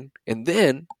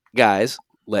then, guys,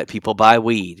 let people buy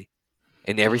weed,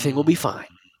 and everything will be fine.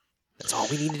 That's all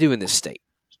we need to do in this state.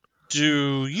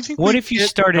 Do you think? What if you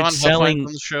started selling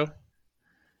on the show?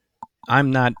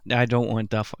 I don't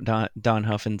want Don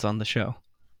Huffins on the show.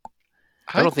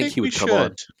 I don't think he would come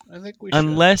on. I think we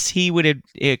unless he would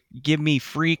give me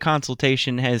free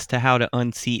consultation as to how to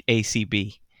unseat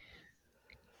ACB.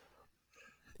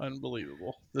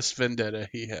 Unbelievable. This vendetta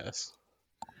he has.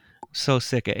 So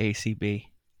sick of ACB.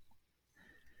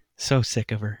 So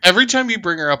sick of her. Every time you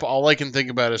bring her up, all I can think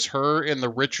about is her in the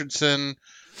Richardson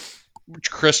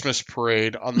Christmas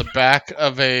parade on the back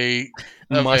of a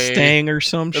Mustang or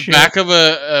some shit. The back of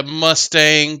a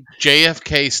Mustang,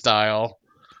 JFK style,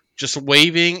 just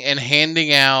waving and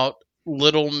handing out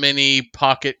little mini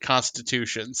pocket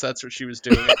constitutions. That's what she was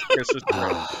doing at the Christmas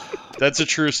parade. That's a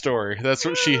true story. That's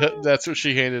what she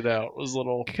handed out. Was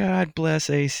little. God bless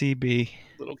ACB.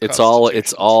 It's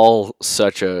all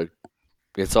such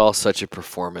a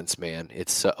performance, man.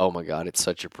 Oh my God, it's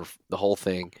such the whole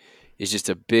thing is just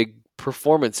a big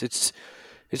performance. It's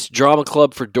drama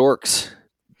club for dorks.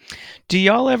 Do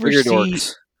y'all ever Weird see?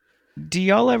 dorks. Do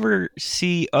y'all ever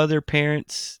see other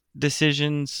parents'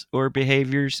 decisions or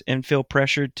behaviors and feel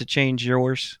pressured to change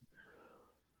yours?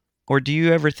 Or do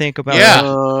you ever think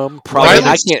about?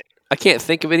 Probably. I can't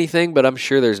think of anything, but I'm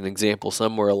sure there's an example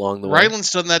somewhere along the way.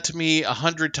 Ryland's done that to me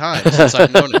 100 times since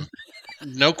I've known him.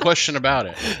 No question about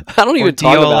it. I don't even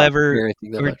talk about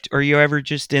anything that much. Or are you ever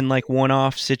just in like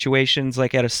one-off situations,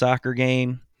 like at a soccer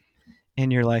game,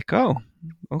 and you're like, "Oh,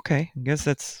 okay, I guess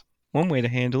that's one way to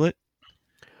handle it,"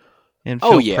 and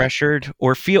feel pressured,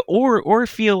 or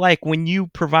feel like when you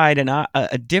provide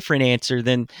a different answer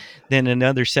than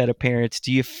another set of parents,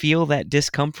 do you feel that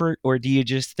discomfort, or do you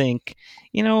just think,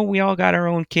 we all got our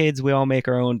own kids, we all make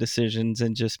our own decisions,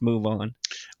 and just move on?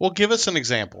 Well, give us an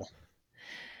example.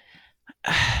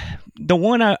 The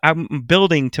one I'm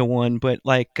building to one, but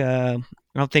like I'll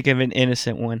think of an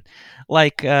innocent one.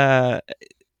 Like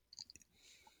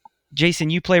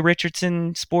Jason, you play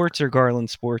Richardson sports or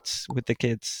Garland sports with the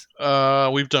kids?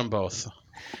 We've done both.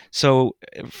 So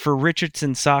for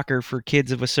Richardson soccer for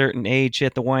kids of a certain age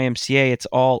at the YMCA, it's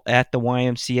all at the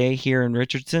YMCA here in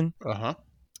Richardson. Uh-huh.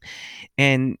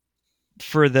 And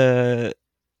for the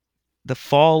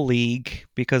fall league,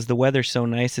 because the weather's so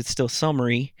nice, it's still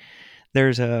summery.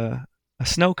 There's a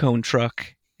snow cone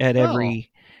truck at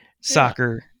every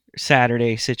soccer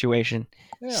Saturday situation,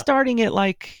 starting at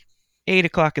like 8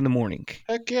 o'clock in the morning.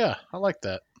 Heck yeah, I like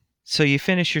that. So you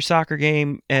finish your soccer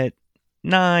game at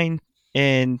 9,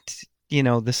 and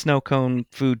the snow cone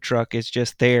food truck is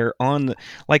just there on the,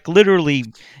 like, literally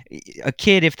a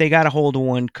kid, if they got a hold of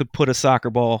one, could put a soccer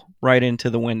ball right into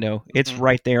the window. It's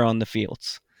right there on the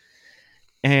fields.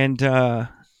 And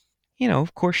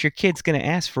of course, your kid's going to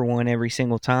ask for one every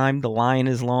single time. The line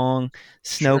is long.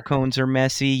 Snow cones are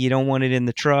messy. You don't want it in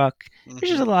the truck. There's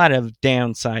just a lot of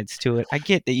downsides to it. I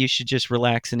get that you should just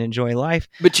relax and enjoy life.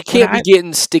 But you can't be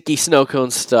getting sticky snow cone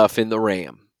stuff in the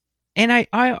Ram. And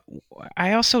I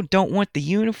also don't want the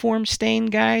uniform stain,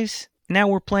 guys. Now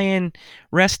we're playing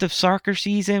rest of soccer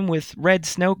season with red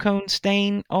snow cone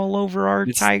stain all over our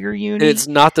Tiger uni. And it's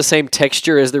not the same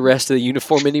texture as the rest of the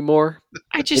uniform anymore.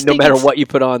 No matter what you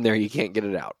put on there, you can't get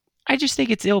it out. I just think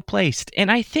it's ill-placed.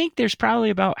 And I think there's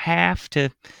probably about half to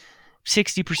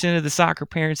 60% of the soccer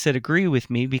parents that agree with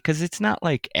me, because it's not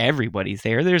like everybody's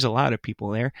there. There's a lot of people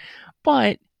there.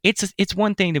 But it's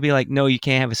one thing to be like, no, you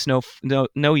can't have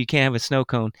you can't have a snow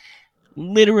cone.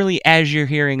 Literally, as you're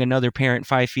hearing another parent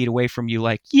 5 feet away from you,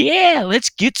 like, yeah, let's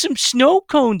get some snow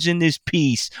cones in this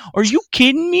piece. Are you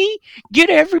kidding me? Get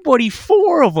everybody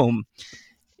 4 of them.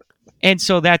 And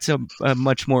so that's a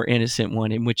much more innocent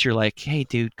one, in which you're like, hey,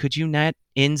 dude, could you not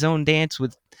end zone dance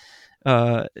with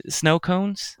snow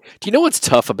cones? Do you know what's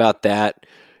tough about that?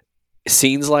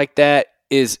 Scenes like that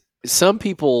is some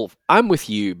people, I'm with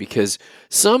you, because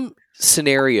some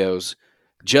scenarios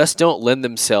just don't lend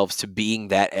themselves to being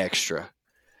that extra.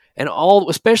 And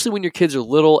especially when your kids are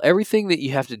little, everything that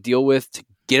you have to deal with to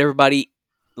get everybody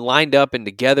lined up and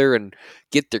together and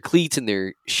get their cleats and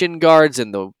their shin guards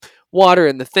and the water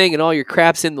and the thing and all your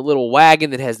crap's in the little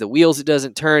wagon that has the wheels that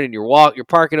doesn't turn, and you're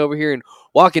parking over here and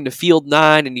walking to field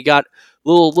 9, and you got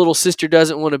little sister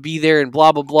doesn't want to be there and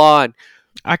blah blah blah. And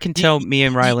I can tell me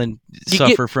and Rylan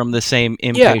suffer from the same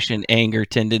impatient anger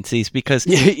tendencies, because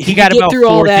he got about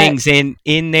 4 things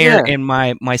in there, and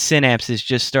my synapses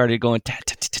just started going.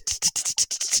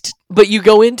 But you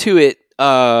go into it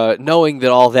knowing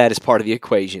that all that is part of the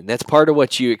equation. That's part of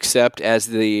what you accept as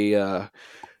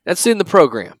that's in the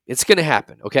program. It's going to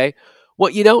happen, okay?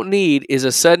 What you don't need is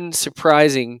a sudden,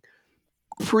 surprising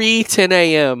pre-10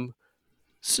 a.m.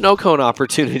 snow cone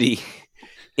opportunity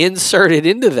inserted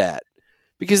into that.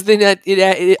 Because then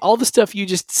all the stuff you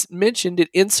just mentioned, it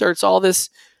inserts all this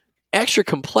extra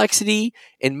complexity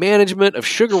and management of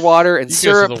sugar water and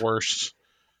syrup. You guys are the worst.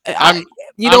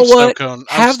 You know what?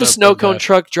 Have the snow cone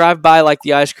truck drive by like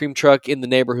the ice cream truck in the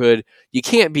neighborhood. You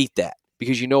can't beat that,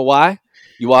 because you know why?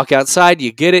 You walk outside,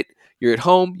 you get it. You're at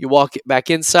home. You walk back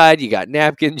inside. You got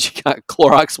napkins. You got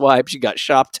Clorox wipes. You got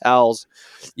shop towels.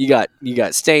 You got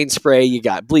stain spray. You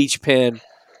got bleach pen.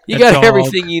 You got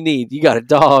everything you need. You got a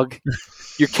dog.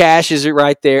 Your cash is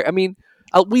right there. I mean,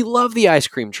 we love the ice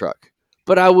cream truck,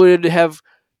 but I would have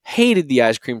hated the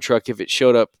ice cream truck if it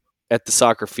showed up at the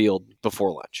soccer field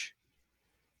before lunch.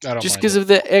 Just because of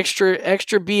the extra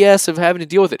BS of having to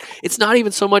deal with it. It's not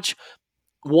even so much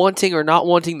wanting or not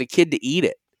wanting the kid to eat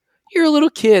it. You're a little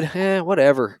kid,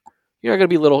 whatever. You're not going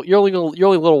to be little. You're only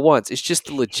little once. It's just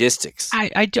the logistics.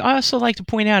 I also like to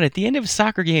point out, at the end of a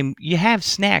soccer game, you have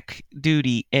snack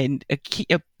duty, and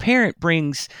a parent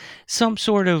brings some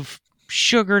sort of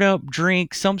sugared up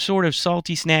drink, some sort of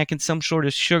salty snack, and some sort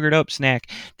of sugared up snack.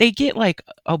 They get like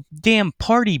a damn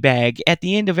party bag at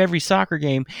the end of every soccer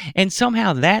game, and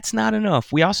somehow that's not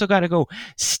enough. We also got to go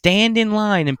stand in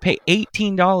line and pay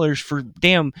 $18 for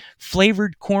damn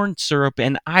flavored corn syrup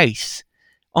and ice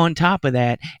on top of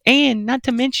that. And not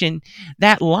to mention,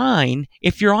 that line,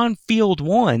 if you're on field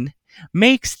 1,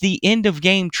 makes the end of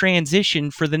game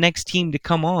transition for the next team to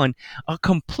come on a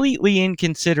completely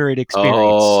inconsiderate experience.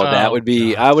 Oh, that would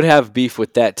be, I would have beef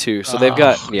with that too. So they've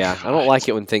got, I don't like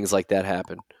it when things like that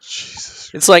happen.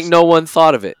 Jesus it's like no one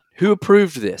thought of it. Who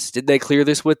approved this? Did they clear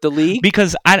this with the league?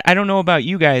 Because I don't know about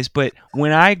you guys, but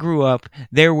when I grew up,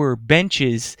 there were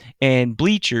benches and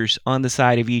bleachers on the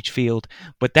side of each field,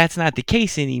 but that's not the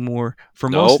case anymore for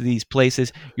most of these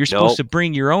places. You're supposed to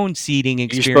bring your own seating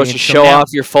experience. You're supposed to show off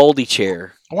your foldy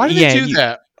chair. Why do they do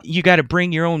that? You got to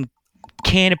bring your own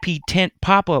canopy tent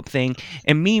pop-up thing,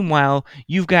 and meanwhile,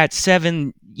 you've got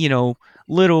 7,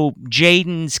 little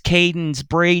Jadens, Cadens,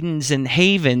 Bradens, and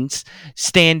Havens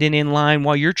standing in line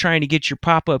while you're trying to get your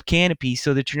pop-up canopy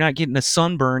so that you're not getting a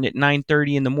sunburn at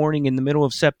 9:30 in the morning in the middle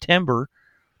of September.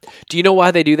 Do you know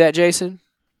why they do that, Jason?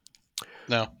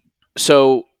 No.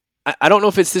 So, I don't know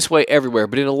if it's this way everywhere,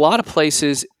 but in a lot of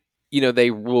places,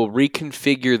 they will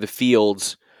reconfigure the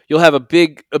fields. You'll have a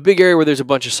big area where there's a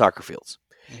bunch of soccer fields.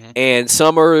 Mm-hmm. And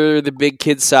some are the big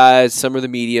kid size, some are the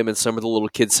medium, and some are the little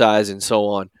kid size, and so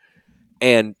on.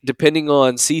 And depending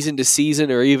on season to season,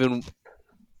 or even,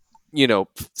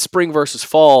 spring versus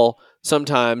fall,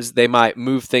 sometimes they might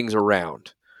move things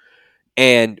around.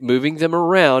 And moving them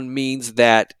around means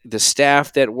that the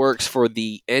staff that works for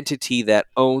the entity that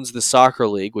owns the soccer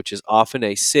league, which is often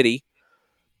a city,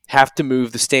 have to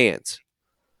move the stands.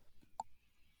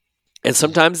 And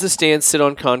sometimes the stands sit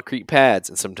on concrete pads,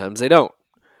 and sometimes they don't.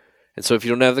 And so if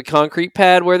you don't have the concrete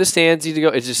pad where the stands need to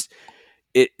go,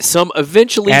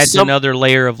 eventually adds another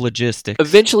layer of logistics.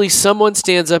 Eventually someone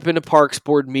stands up in a Parks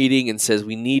Board meeting and says,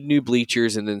 we need new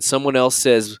bleachers. And then someone else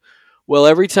says, well,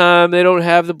 every time they don't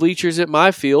have the bleachers at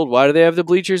my field, why do they have the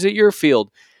bleachers at your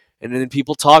field? And then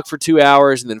people talk for 2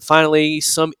 hours. And then finally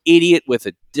some idiot with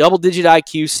a double-digit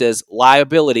IQ says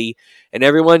liability. And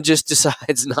everyone just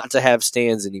decides not to have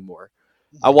stands anymore.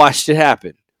 I watched it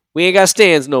happen. We ain't got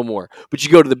stands no more. But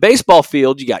you go to the baseball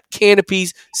field, you got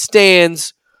canopies,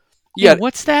 stands.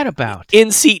 What's that about?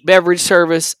 In-seat beverage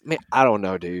service. Man, I don't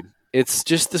know, dude. It's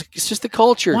just the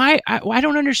culture. Why? I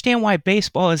don't understand why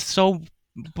baseball is so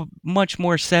much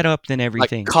more set up than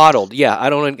everything. Like coddled. Yeah, I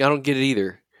don't get it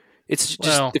either. It's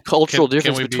just the cultural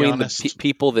difference between the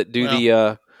people that do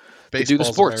the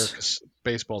sports.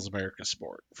 Baseball's America's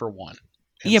sport, for one.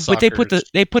 But they put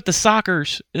the soccer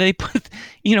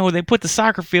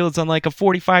fields on like a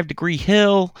 45-degree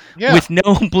hill with no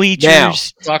bleachers. Now,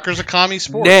 soccer's a commie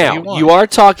sport. Now, you are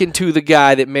talking to the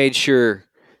guy that made sure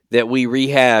that we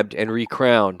rehabbed and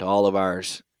recrowned all of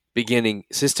ours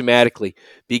systematically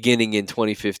beginning in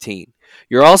 2015.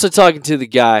 You're also talking to the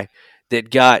guy that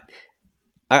got.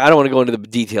 I don't want to go into the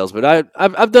details, but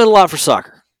I've done a lot for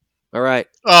soccer. All right.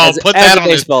 Oh, Put that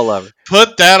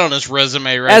on his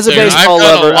resume right as there. As a baseball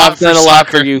lover, I've done a lot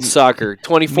for youth soccer.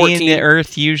 2014. Me and the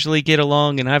Earth usually get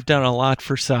along, and I've done a lot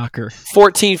for soccer.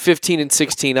 14, 15, and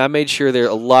 16, I made sure there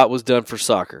a lot was done for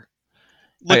soccer.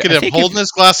 Look at him holding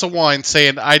his glass of wine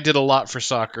saying, I did a lot for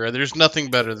soccer. There's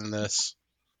nothing better than this.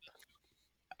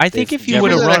 I think if you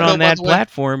would have run on that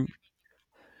platform,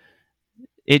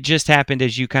 it just happened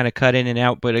as you kind of cut in and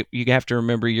out, but you have to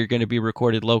remember you're going to be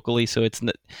recorded locally, so it's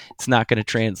not going to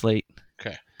translate.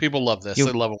 Okay. People love this. They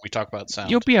love when we talk about sound.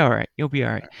 You'll be all right.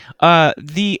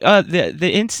 The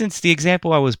instance, the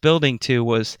example I was building to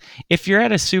was if you're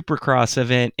at a Supercross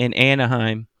event in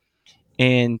Anaheim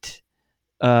and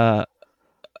a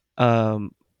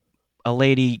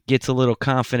lady gets a little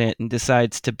confident and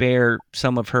decides to bare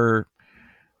some of her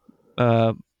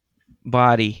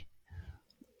body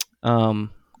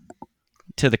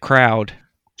to the crowd.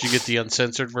 Did you get the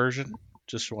uncensored version?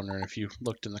 Just wondering if you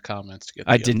looked in the comments to get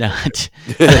I did not.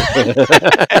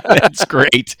 That's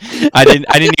great. I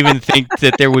didn't even think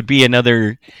that there would be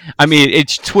another. I mean,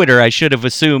 it's Twitter. I should have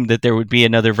assumed that there would be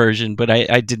another version, but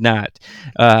I did not.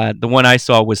 The one I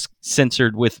saw was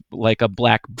censored with like a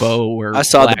black bow or I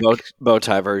saw the bow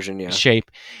tie version, yeah.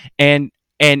 Shape. And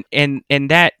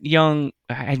that young,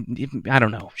 I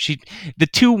don't know. The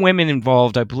two women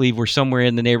involved, I believe, were somewhere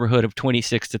in the neighborhood of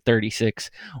 26 to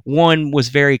 36. One was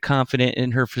very confident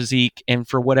in her physique, and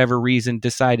for whatever reason,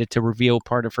 decided to reveal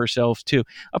part of herself to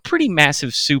a pretty massive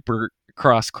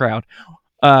Supercross crowd.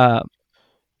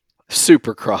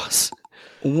 Supercross.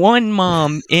 One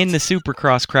mom in the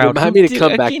Supercross crowd. Remind me to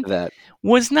come back to that.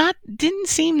 Didn't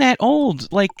seem that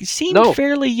old. Like seemed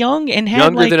fairly young and had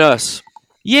younger than us.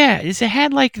 Yeah, it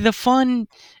had like the fun,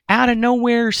 out of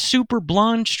nowhere, super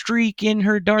blonde streak in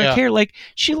her dark hair. Like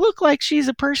she looked like she's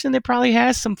a person that probably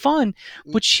has some fun,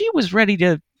 but she was ready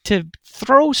to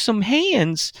throw some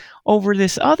hands over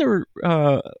this other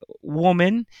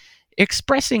woman,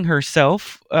 expressing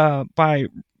herself by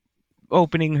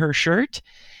opening her shirt.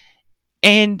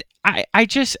 And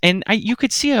you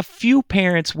could see a few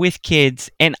parents with kids,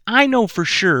 and I know for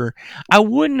sure I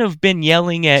wouldn't have been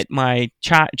yelling at my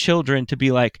children to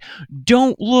be like,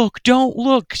 don't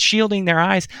look, shielding their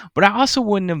eyes, but I also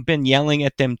wouldn't have been yelling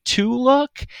at them to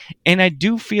look. And I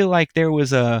do feel like there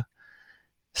was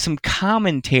some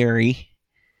commentary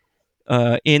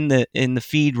in the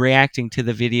feed reacting to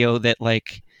the video that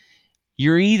like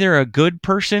you're either a good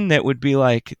person that would be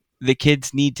like, the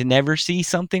kids need to never see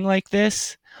something like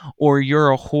this, or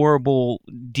you're a horrible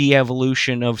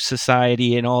de-evolution of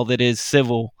society and all that is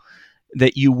civil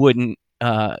that you wouldn't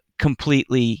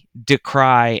completely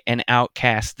decry and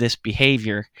outcast this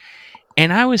behavior.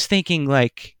 And I was thinking,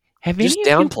 like, have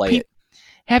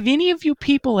any of you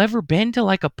people ever been to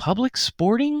like a public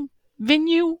sporting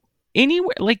venue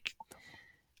anywhere? Like,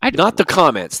 not the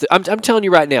comments. I'm telling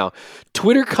you right now,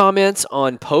 Twitter comments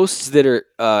on posts that are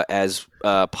as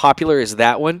popular as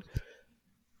that one.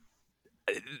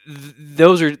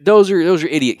 Those are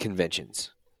idiot conventions.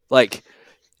 Like,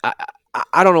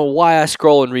 I don't know why I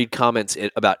scroll and read comments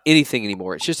about anything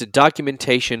anymore. It's just a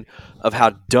documentation of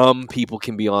how dumb people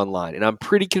can be online, and I'm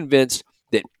pretty convinced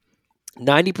that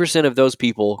 90% of those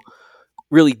people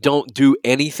really don't do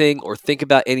anything or think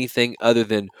about anything other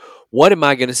than, what am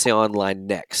I going to say online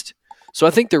next? So I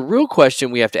think the real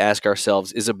question we have to ask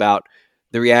ourselves is about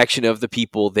the reaction of the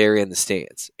people there in the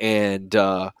stands. And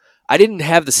I didn't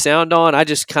have the sound on. I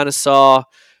just kind of saw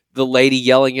the lady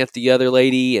yelling at the other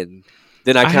lady, and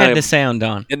then I had the sound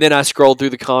on. And then I scrolled through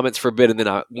the comments for a bit, and then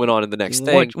I went on to the next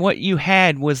thing. What you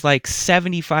had was like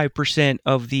 75%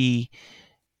 of the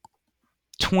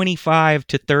 25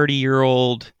 to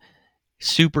 30-year-old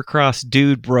Supercross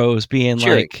dude bros being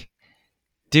like,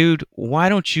 dude, why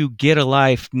don't you get a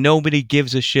life? Nobody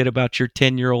gives a shit about your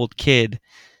 10-year-old kid.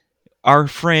 Our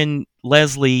friend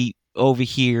Leslie over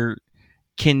here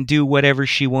can do whatever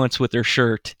she wants with her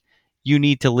shirt. You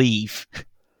need to leave.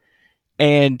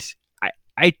 And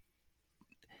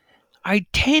I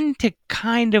tend to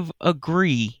kind of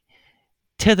agree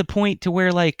to the point to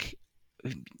where, like,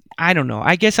 I don't know.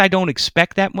 I guess I don't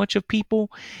expect that much of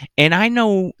people. And I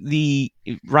know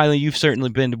Riley, you've certainly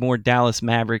been to more Dallas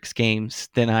Mavericks games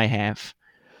than I have,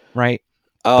 right?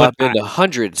 I've been to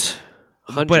hundreds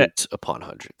upon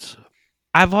hundreds.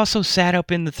 I've also sat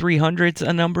up in the 300s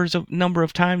a number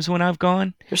of times when I've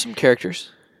gone. There's some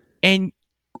characters. And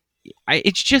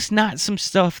it's just not some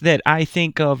stuff that I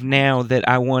think of now that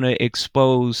I want to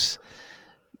expose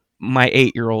my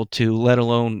 8-year-old to, let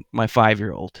alone my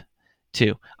 5-year-old.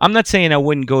 too. I'm not saying I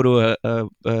wouldn't go to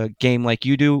a game like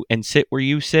you do and sit where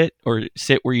you sit or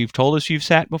sit where you've told us you've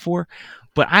sat before,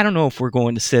 but I don't know if we're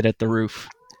going to sit at the roof.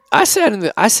 I sat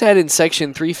in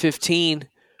section 315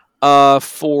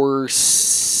 for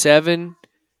 7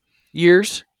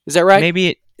 years. Is that right? Maybe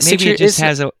it just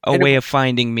has a way of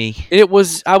finding me.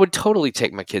 I would totally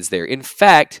take my kids there. In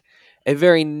fact,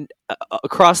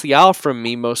 across the aisle from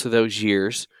me most of those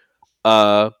years,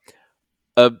 a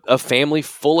family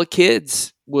full of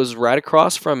kids was right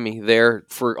across from me there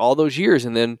for all those years.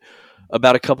 And then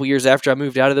about a couple years after I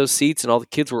moved out of those seats and all the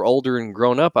kids were older and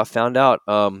grown up, I found out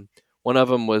one of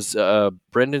them was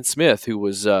Brendan Smith, who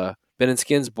was Ben and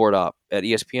Skins board op at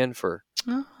ESPN for.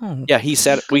 Oh. Yeah,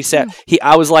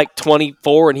 I was like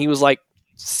 24 and he was like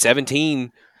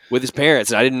 17 with his parents,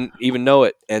 and I didn't even know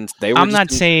it. And they were I'm not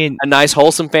saying a nice,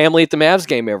 wholesome family at the Mavs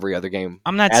game every other game.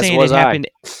 I'm not saying it happened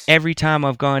every time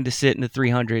I've gone to sit in the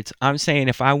 300s. I'm saying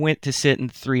if I went to sit in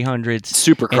the 300s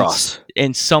Supercross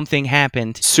and something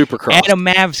happened Supercross at a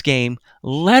Mavs game,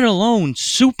 let alone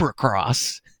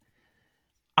Supercross,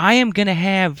 I am going to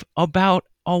have about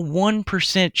a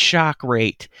 1% shock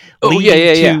rate. Oh,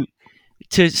 yeah.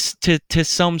 To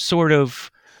some sort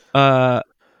of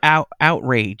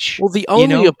outrage. Well, the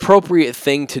only appropriate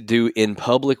thing to do in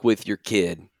public with your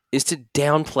kid is to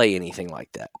downplay anything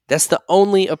like that. That's the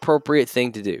only appropriate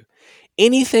thing to do.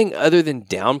 Anything other than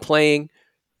downplaying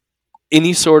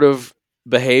any sort of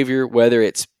behavior, whether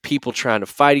it's people trying to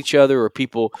fight each other or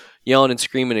people yelling and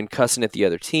screaming and cussing at the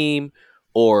other team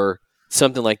or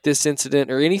something like this incident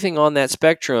or anything on that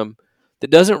spectrum that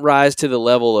doesn't rise to the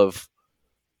level of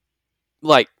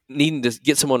like needing to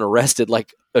get someone arrested,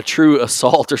 like a true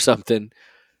assault or something,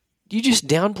 you just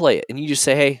downplay it and you just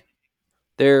say, "Hey,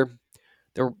 they're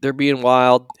being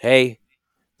wild. Hey,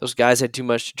 those guys had too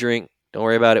much to drink. Don't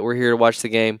worry about it. We're here to watch the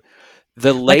game."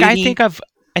 The lady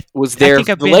was there.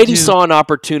 The lady saw an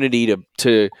opportunity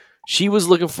to. She was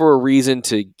looking for a reason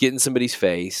to get in somebody's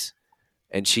face,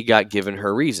 and she got given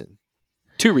her reason.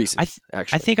 2 reasons,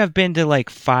 actually. I think I've been to like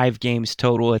 5 games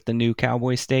total at the new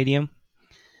Cowboys Stadium.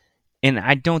 And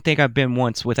I don't think I've been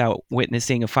once without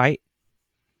witnessing a fight.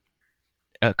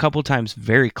 A couple times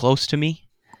very close to me.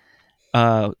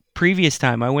 Previous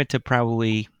time, I went to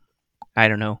probably, I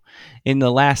don't know, in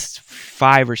the last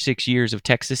 5 or 6 years of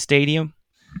Texas Stadium,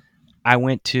 I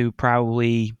went to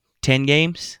probably 10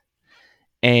 games.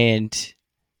 And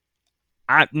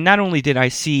not only did I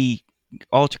see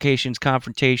altercations,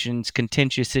 confrontations,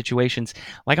 contentious situations,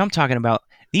 like I'm talking about,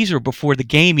 these were before the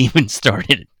game even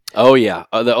started. Oh, yeah.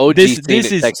 The OG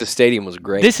scene at Texas Stadium was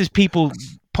great. This is people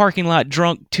parking lot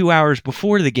drunk 2 hours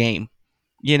before the game.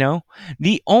 You know,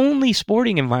 the only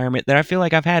sporting environment that I feel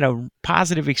like I've had a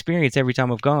positive experience every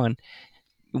time I've gone.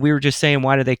 We were just saying,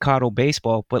 why do they coddle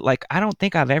baseball? But like, I don't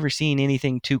think I've ever seen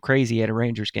anything too crazy at a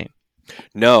Rangers game.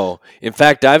 No. In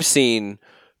fact, I've seen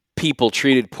people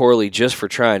treated poorly just for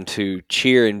trying to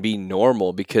cheer and be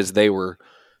normal because they were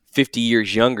 50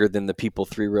 years younger than the people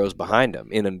 3 rows behind them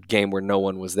in a game where no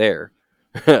one was there.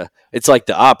 It's like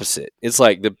the opposite. It's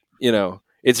like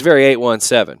it's very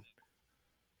 817.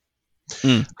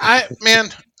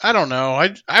 I don't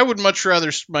know. I would much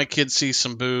rather my kids see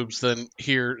some boobs than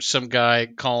hear some guy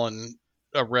calling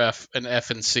a ref an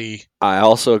F and C. I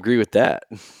also agree with that.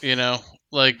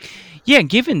 Yeah,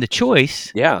 given the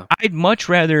choice, yeah, I'd much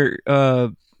rather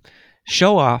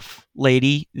show off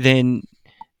lady than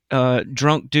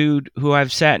drunk dude who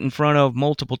I've sat in front of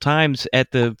multiple times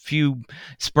at the few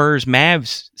Spurs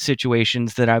Mavs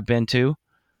situations that I've been to.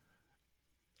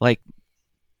 Like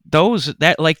those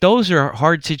are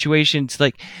hard situations.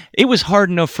 Like it was hard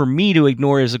enough for me to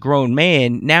ignore as a grown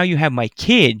man. Now you have my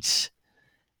kids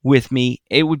with me.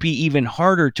 It would be even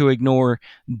harder to ignore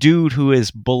dude who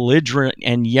is belligerent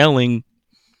and yelling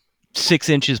 6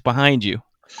 inches behind you.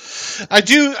 I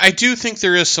do think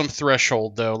there is some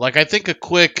threshold though. Like I think a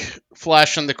quick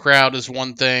flash in the crowd is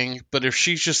one thing, but if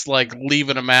she's just like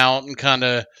leaving them out and kind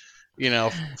of,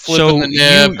 flipping the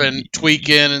nip and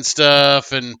tweaking and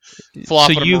stuff and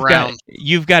flopping them around,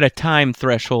 you've got a time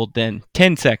threshold then,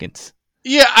 10 seconds.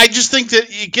 Yeah, I just think that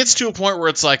it gets to a point where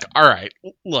it's like, all right,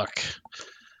 look,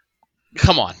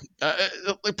 come on,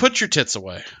 put your tits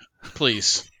away,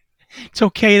 please. It's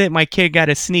okay that my kid got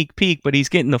a sneak peek, but he's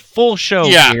getting the full show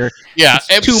here. Yeah,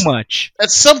 it's too much.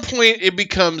 At some point, it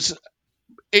becomes,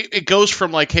 it goes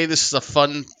from like, hey, this is a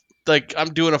fun, like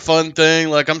I'm doing a fun thing,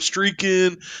 like I'm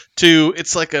streaking, to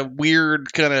it's like a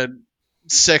weird kind of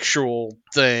sexual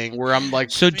thing where I'm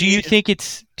like. So do you think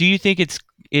it's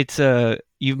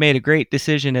you've made a great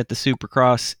decision at the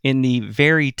Supercross in the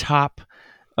very top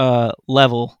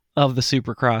level of the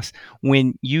Supercross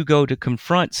when you go to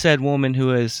confront said woman who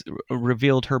has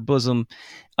revealed her bosom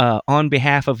on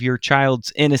behalf of your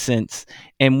child's innocence,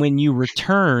 and when you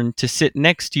return to sit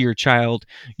next to your child,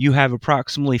 you have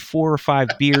approximately 4 or 5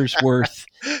 beers worth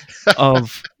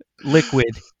of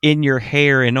liquid in your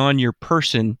hair and on your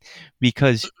person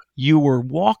because you were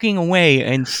walking away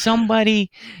and somebody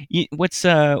what's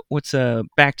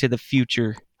Back to the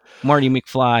Future, Marty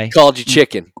McFly called you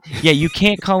chicken. Yeah, you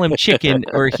can't call him chicken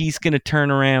or he's going to turn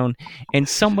around, and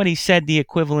somebody said the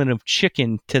equivalent of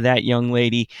chicken to that young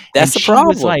lady. That's and the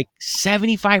problem. She was like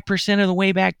 75% of the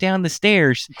way back down the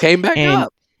stairs. Came back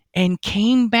up. And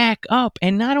came back up,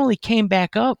 and not only came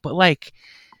back up, but like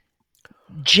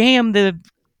jammed the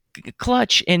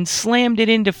clutch and slammed it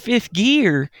into 5th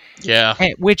gear. Yeah.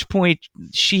 At which point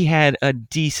she had a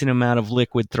decent amount of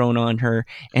liquid thrown on her,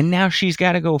 and now she's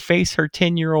got to go face her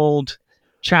 10-year-old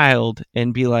child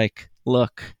and be like,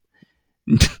 look,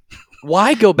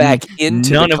 why go back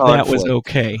into none the of conflict? that was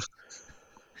okay.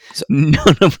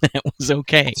 None of that was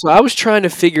okay. So I was trying to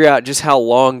figure out just how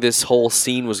long this whole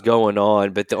scene was going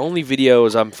on, but the only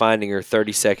videos I'm finding are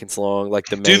 30 seconds long, like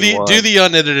the main one. Do the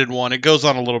unedited one. It goes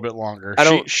on a little bit longer.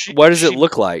 What does it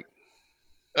look like?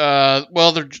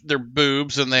 Well, they're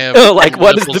boobs, and they have. Like,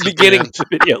 what does the beginning of the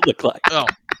video look like? Oh,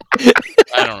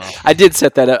 I don't know. I did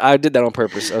set that up. I did that on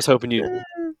purpose. I was hoping you.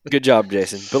 Good job,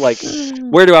 Jason. But like,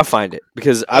 where do I find it?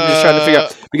 Because I'm just trying to figure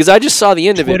out. Because I just saw the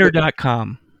end of it.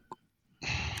 Twitter.com.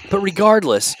 But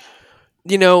regardless,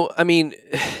 I mean,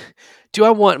 do I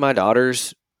want my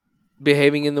daughters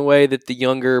behaving in the way that the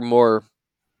younger, more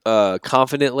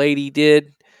confident lady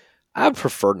did? I would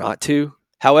prefer not to.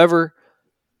 However,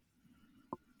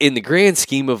 in the grand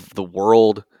scheme of the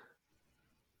world,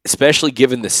 especially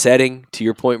given the setting, to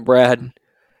your point, Brad,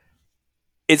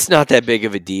 it's not that big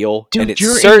of a deal. Dude, and it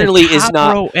you're certainly in the top is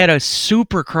not row at a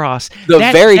Supercross. The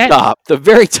very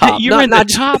top. You're in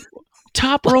the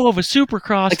top row of a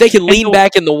Supercross. Like they can lean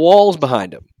back in the walls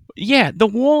behind them. Yeah, the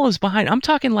wall is behind. I'm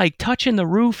talking like touching the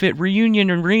roof at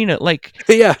Reunion Arena. Like,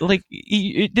 yeah, like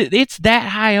it's that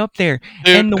high up there.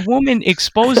 Dude. And the woman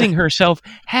exposing herself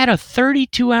had a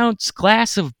 32-ounce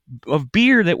glass of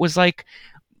beer that was like,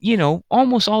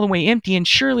 almost all the way empty. And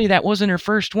surely that wasn't her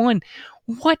first one.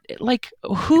 What, like,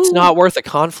 who? It's not worth a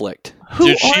conflict.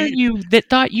 Who are you that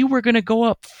thought you were going to go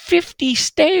up 50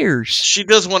 stairs? She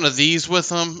does one of these with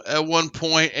them at one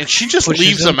point, and she just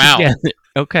leaves them out.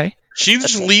 Okay. She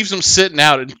just leaves them sitting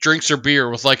out and drinks her beer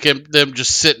with like them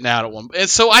just sitting out at one. And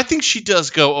so I think she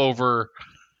does go over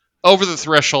the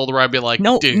threshold where I'd be like,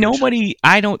 no, dude. Nobody.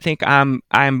 I don't think I'm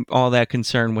all that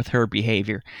concerned with her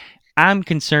behavior. I'm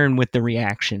concerned with the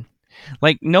reaction.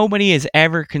 Like, nobody is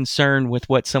ever concerned with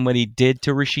what somebody did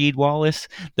to Rasheed Wallace.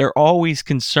 They're always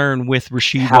concerned with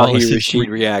how Wallace's Rasheed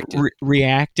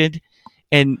reacted.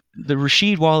 And the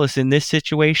Rasheed Wallace in this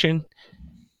situation,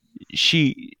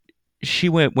 she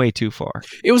went way too far.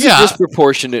 It was a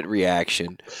disproportionate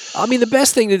reaction. I mean, the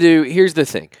best thing to do, here's the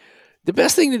thing. The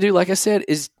best thing to do, like I said,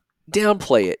 is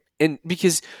downplay it. And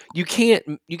because you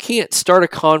can't start a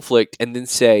conflict and then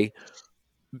say,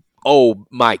 "Oh,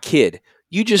 my kid."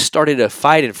 You just started a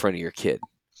fight in front of your kid,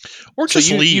 or just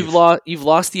leave. You've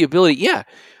lost the ability. Yeah,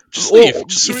 just leave.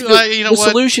 The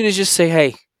solution is just say,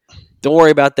 "Hey, don't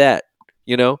worry about that."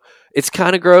 It's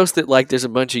kind of gross that like there's a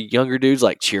bunch of younger dudes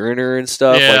like cheering her and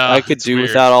stuff. Yeah, like I could do weird.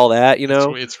 Without all that.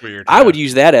 It's weird. I would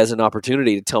use that as an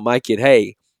opportunity to tell my kid,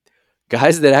 "Hey,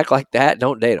 guys that act like that,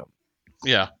 don't date them."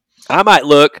 Yeah, I might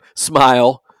look,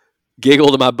 smile,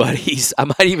 giggle to my buddies. I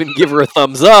might even give her a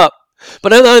thumbs up,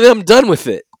 but I'm done with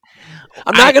it.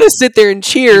 I'm not going to sit there and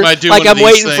cheer like I'm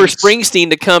waiting for Springsteen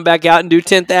to come back out and do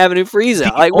 10th Avenue Freeze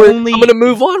Out. Like I'm going to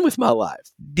move on with my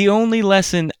life. The only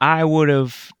lesson I would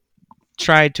have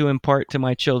tried to impart to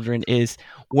my children is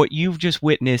what you've just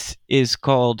witnessed is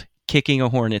called kicking a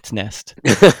hornet's nest.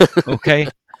 Okay?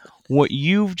 What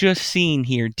you've just seen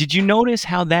here. Did you notice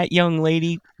how that young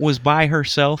lady was by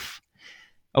herself?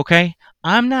 Okay?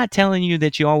 I'm not telling you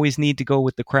that you always need to go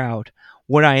with the crowd.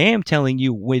 What I am telling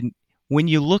you, when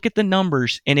you look at the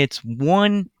numbers and it's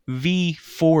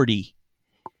 1v40,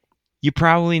 you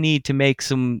probably need to make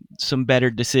some better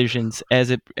decisions as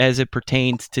it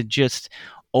pertains to just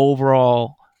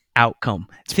overall outcome.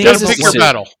 Pick your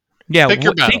battle. Yeah,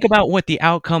 think about what the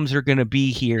outcomes are going to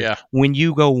be here when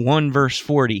you go 1 versus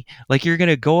 40. Like, you're going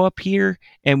to go up here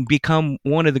and become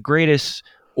one of the greatest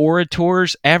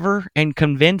orators ever and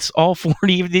convince all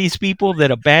 40 of these people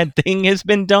that a bad thing has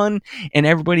been done, and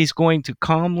everybody's going to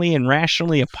calmly and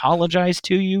rationally apologize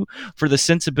to you for the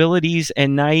sensibilities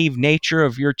and naive nature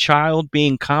of your child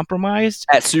being compromised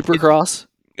at Supercross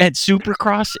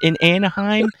in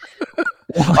Anaheim.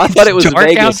 Well, I thought it was dark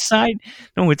Vegas. outside.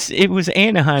 No, it was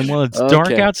Anaheim. Well, it's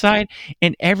dark outside,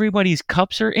 and everybody's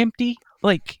cups are empty.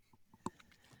 Like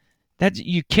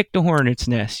you kicked a hornet's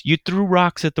nest. You threw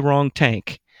rocks at the wrong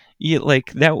tank. You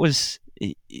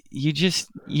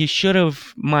should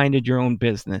have minded your own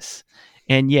business.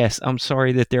 And yes, I'm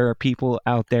sorry that there are people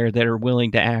out there that are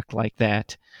willing to act like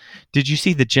that. Did you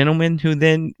see the gentleman who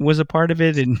then was a part of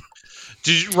it? And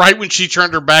right when she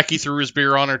turned her back, he threw his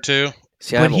beer on her too.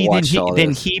 See, I haven't watched all then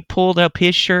this. he pulled up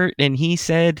his shirt and he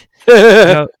said,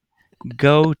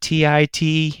 "Go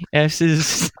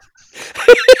TITS's."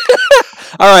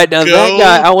 All right, now that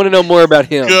guy, I want to know more about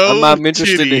him. I'm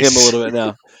interested in him a titties. little bit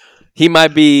now. He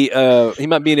might be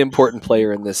an important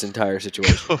player in this entire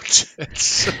situation.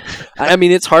 I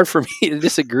mean, it's hard for me to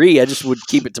disagree. I just would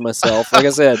keep it to myself. Like I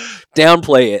said,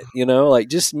 downplay it. Like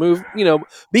just move.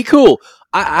 Be cool.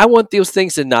 I want those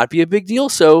things to not be a big deal.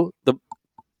 So the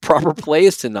proper play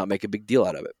is to not make a big deal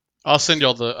out of it. I'll send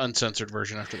y'all the uncensored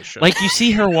version after the show. Like you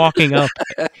see her walking up,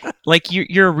 like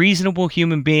you're a reasonable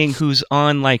human being who's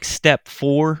on like step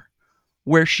 4.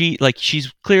 Where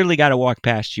she's clearly got to walk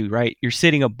past you, right? You're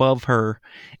sitting above her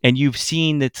and you've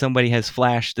seen that somebody has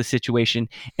flashed the situation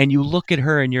and you look at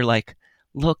her and you're like,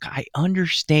 look, I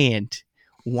understand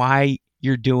why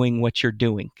you're doing what you're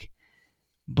doing,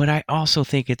 but I also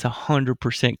think it's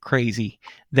 100% crazy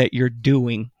that you're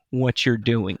doing what you're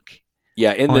doing.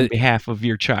 Yeah, on behalf of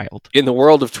your child. In the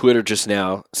world of Twitter just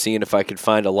now, seeing if I could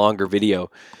find a longer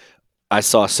video, I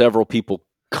saw several people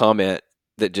comment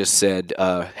that just said,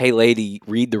 hey, lady,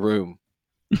 read the room.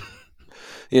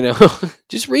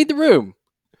 Just read the room.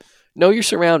 Know your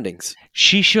surroundings.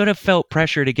 She should have felt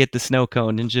pressure to get the snow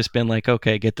cone and just been like,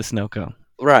 okay, get the snow cone.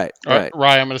 Right. Ryan,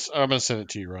 I'm gonna send it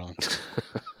to you, Ron.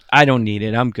 I don't need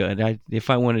it. I'm good. If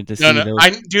I wanted to see those...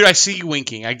 I see you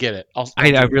winking. I get it.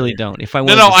 I really don't. If I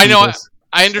wanted I know.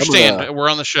 I understand. We're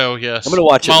on the show. Yes. I'm gonna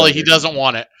watch it. Molly, he doesn't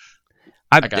want it.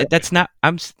 That's not.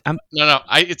 I'm. No.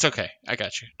 It's okay. I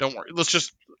got you. Don't worry. Let's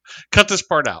just cut this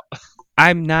part out.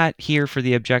 I'm not here for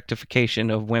the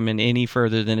objectification of women any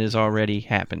further than has already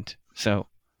happened. So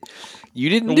you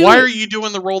didn't. Why are you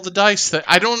doing the roll the dice thing?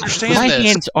 I don't understand My this.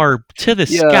 hands are to the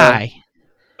sky.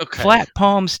 Okay. Flat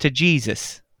palms to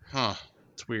Jesus. Huh.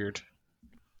 It's weird.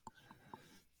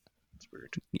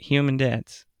 Human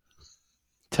dads.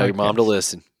 Tell your mom to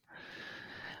listen.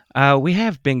 We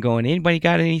have been going. Anybody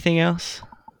got anything else?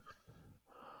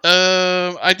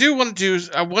 I do want to do.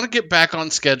 I want to get back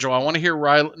on schedule. I want to hear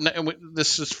Rylan.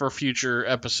 This is for a future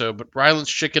episode, but Rylan's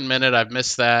Chicken Minute. I've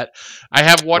missed that. I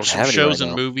have watched some shows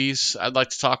and movies I'd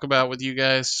like to talk about with you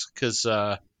guys because,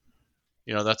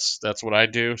 that's what I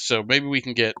do. So maybe we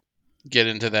can get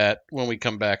into that when we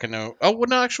come back. I know. Oh well,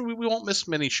 no, actually, we won't miss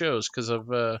many shows because of.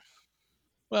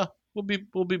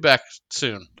 We'll be back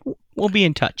soon. We'll be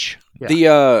in touch.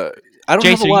 Yeah. I don't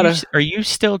Jason, have a lot of. Are you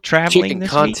still traveling chicken this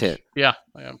content? week? Yeah,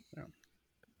 I am. Yeah.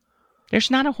 There's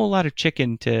not a whole lot of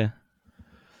chicken to.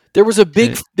 There was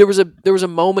a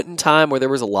moment in time where there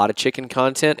was a lot of chicken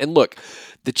content, and look,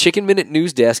 the Chicken Minute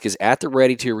news desk is at the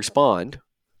ready to respond.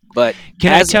 But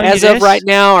as of right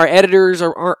now, our editors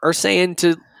are saying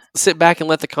to sit back and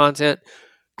let the content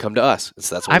come to us.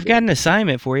 So that's what I've got an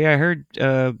assignment for you. I heard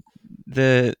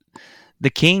the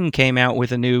King came out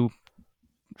with a new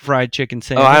fried chicken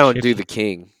sandwich. Oh, I don't do the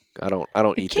King. I don't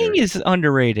eat. The King is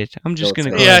underrated. I'm just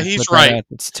going to. Yeah, he's right.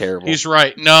 It's terrible. He's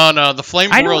right. No. The Flame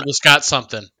Broiled has got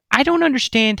something. I don't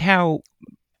understand how.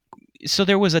 So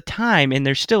there was a time, and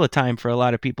there's still a time for a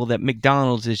lot of people that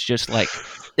McDonald's is just like,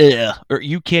 ugh. Are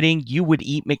you kidding? You would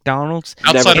eat McDonald's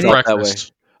outside of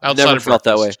breakfast. Never felt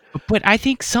that way. But I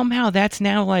think somehow that's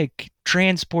now like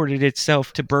transported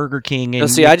itself to Burger King,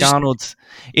 and McDonald's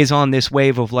is on this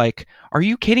wave of like, are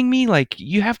you kidding me? Like,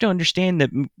 you have to understand that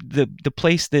the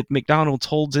place that McDonald's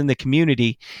holds in the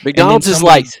community. McDonald's is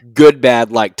like good,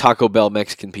 bad, like Taco Bell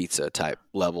Mexican pizza type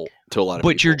level to a lot of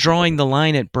people. But you're drawing the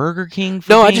line at Burger King?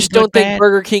 No, I just don't think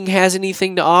Burger King has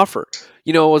anything to offer.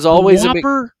 It was always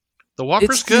the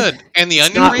Whopper's good, and the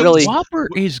onion ring. The Whopper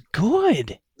is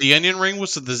good. The onion ring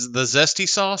with the zesty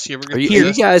sauce. You ever get? Are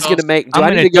you guys gonna make?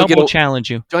 I'm gonna double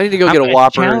challenge you. Do I need to go get a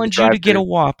Whopper? Challenge you to get a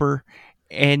Whopper,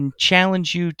 and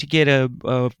challenge you to get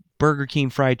a Burger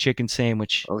King fried chicken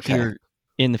sandwich here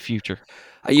in the future.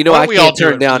 I can't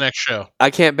turn down the next show. I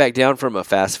can't back down from a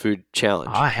fast food challenge.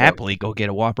 I happily go get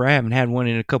a Whopper. I haven't had one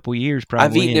in a couple years. Probably.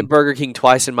 I've eaten at Burger King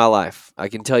twice in my life. I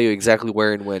can tell you exactly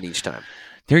where and when each time.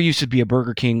 There used to be a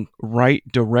Burger King right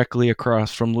directly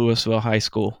across from Louisville High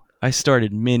School. I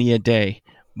started many a day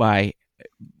by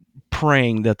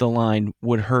praying that the line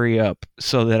would hurry up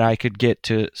so that I could get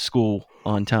to school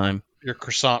on time. Your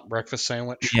croissant breakfast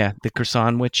sandwich. Yeah, the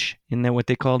croissant-wich. Isn't that what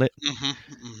they called it?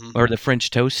 Or the French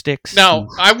toast sticks. Now,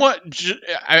 I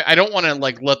don't want to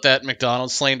let that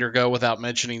McDonald's slander go without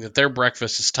mentioning that their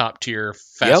breakfast is top tier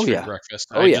fast food breakfast.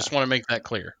 I just want to make that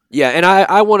clear. Yeah, and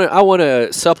I want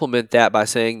to supplement that by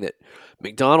saying that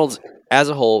McDonald's as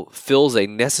a whole fills a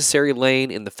necessary lane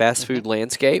in the fast food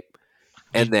landscape,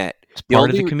 and that it's part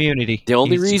of the community. The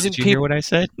only reason did you hear what I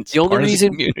said? The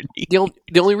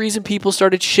only reason people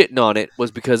started shitting on it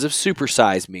was because of Super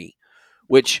Size Me,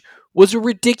 which was a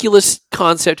ridiculous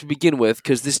concept to begin with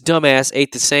because this dumbass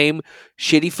ate the same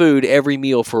shitty food every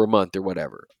meal for a month or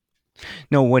whatever.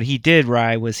 No, what he did,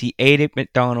 Rye, was he ate at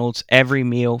McDonald's every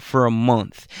meal for a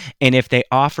month, and if they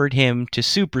offered him to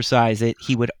supersize it,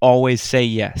 he would always say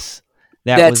yes.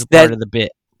 That was part of the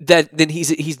bit. Then he's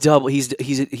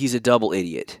a double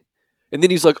idiot. And then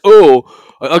he's like, "Oh,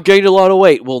 I gained a lot of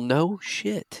weight." Well, no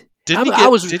shit. I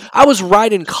was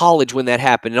right in college when that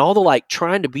happened, and all the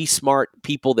trying to be smart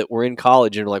people that were in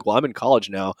college and are like, "Well, I'm in college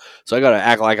now, so I got to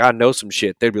act like I know some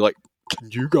shit." They'd be like,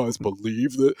 "Can you guys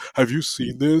believe that? Have you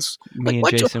seen this?" Me and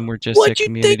Jason were just at community college.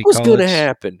 What you think was going to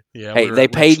happen? Yeah, hey, they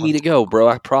paid me to go, bro.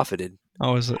 I profited.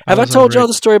 Have I told y'all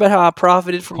the story about how I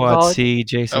profited from Quad college? C.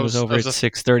 Jason was over at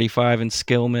 635 in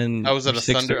Skillman. I was at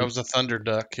I was a Thunder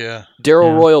Duck. Yeah.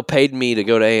 Daryl Royal paid me to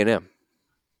go to A&M.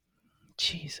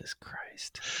 Jesus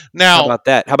Christ! Now, how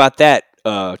about that?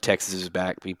 Texas is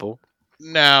back, people.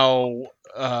 Now,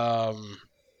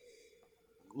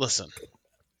 listen.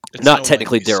 Not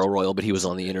technically Daryl Royal, but he was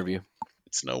on the interview.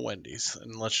 It's no Wendy's,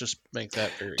 and let's just make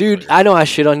that very clear. I know I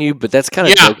shit on you, but that's kind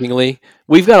of jokingly.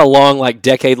 We've got a long,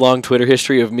 decade-long Twitter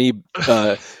history of me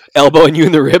elbowing you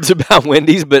in the ribs about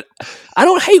Wendy's, but I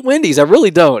don't hate Wendy's. I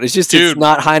really don't. It's just it's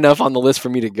not high enough on the list for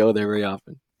me to go there very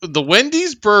often. The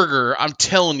Wendy's burger, I'm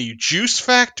telling you, juice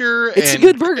factor. It's a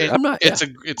good burger.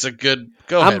 It's a good.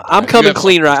 Go ahead. I'm coming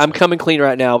clean right. I'm coming clean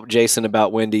right now, Jason,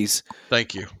 about Wendy's.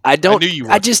 Thank you. I knew you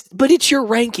were. But it's your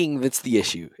ranking that's the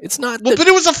issue. It's not. Well, but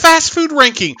it was a fast food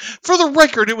ranking. For the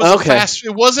record, it was a fast.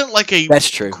 It wasn't like a that's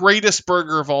true. Greatest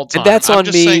burger of all time. And that's on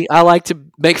me. Saying, I like to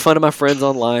make fun of my friends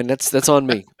online. That's on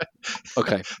me.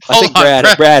 Okay. I think Brad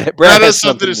has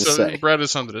something to say. Brad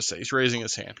has something to say. He's raising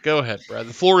his hand. Go ahead, Brad.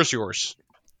 The floor is yours.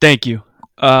 Thank you.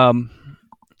 As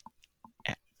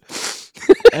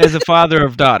a father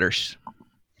of daughters,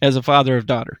 of a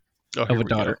daughter. Here we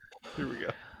go.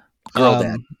 Girl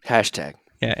dad. Hashtag.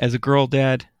 Yeah, as a girl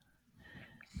dad,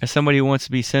 as somebody who wants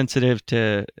to be sensitive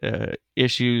to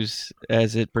issues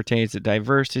as it pertains to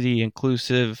diversity,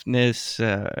 inclusiveness,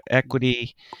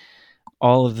 equity,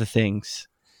 all of the things.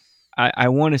 I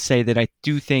want to say that I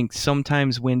do think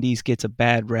sometimes Wendy's gets a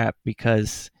bad rap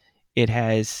because it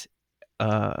has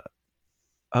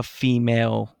a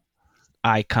female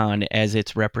icon as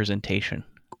its representation.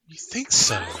 You think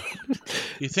so?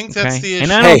 You think that's the issue?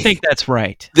 And I don't think that's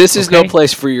right. This is no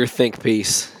place for your think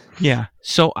piece. Yeah.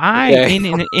 So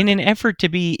in an effort to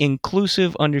be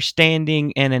inclusive,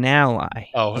 understanding, and an ally.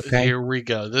 Oh, here we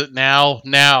go.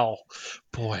 Now.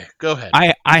 Boy, go ahead.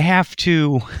 I have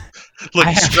to...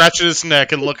 scratching his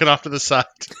neck and looking off to the side.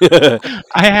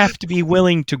 I have to be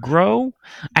willing to grow.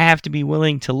 I have to be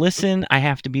willing to listen. I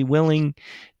have to be willing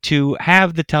to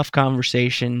have the tough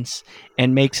conversations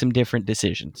and make some different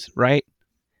decisions, right?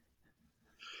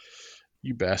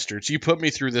 You bastards. You put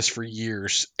me through this for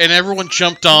years. And everyone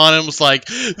jumped on and was like,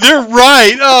 they're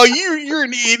right. Oh, you're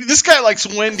an idiot. This guy likes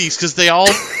Wendy's because they all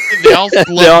love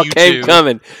they all came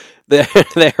coming. They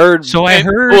heard. So I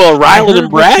heard. Well, Ryland and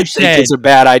Brad think it's a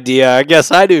bad idea. I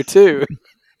guess I do too.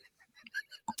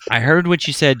 I heard what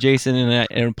you said, Jason,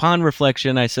 and upon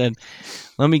reflection, I said,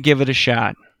 let me give it a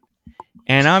shot.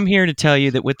 And I'm here to tell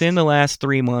you that within the last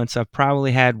 3 months, I've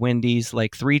probably had Wendy's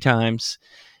 3 times,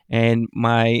 and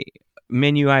my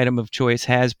menu item of choice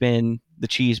has been the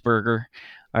cheeseburger.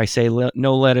 I say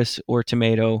no lettuce or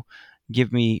tomato.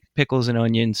 Give me pickles and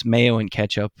onions, mayo and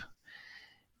ketchup.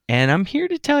 And I'm here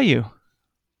to tell you,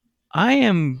 I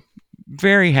am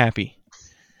very happy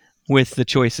with the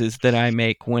choices that I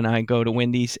make when I go to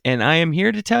Wendy's. And I am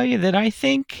here to tell you that I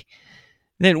think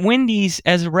that Wendy's,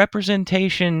 as a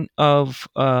representation of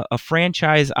a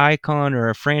franchise icon or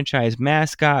a franchise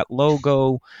mascot,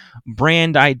 logo,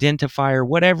 brand identifier,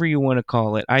 whatever you want to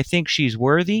call it, I think she's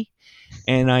worthy.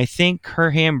 And I think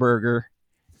her hamburger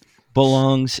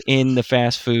belongs in the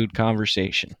fast food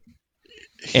conversation.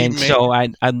 So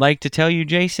I'd like to tell you,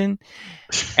 Jason,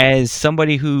 as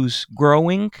somebody who's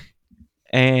growing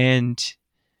and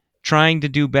trying to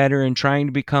do better and trying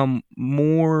to become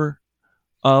more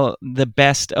the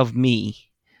best of me,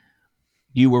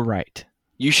 you were right.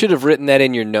 You should have written that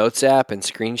in your notes app and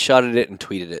screenshotted it and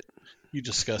tweeted it. You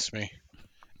disgust me.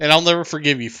 And I'll never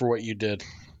forgive you for what you did.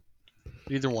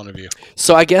 Either one of you.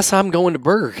 So I guess I'm going to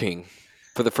Burger King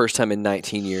for the first time in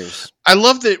 19 years. I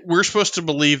love that we're supposed to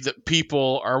believe that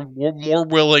people are more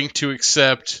willing to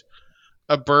accept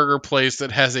a burger place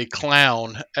that has a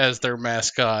clown as their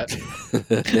mascot.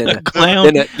 A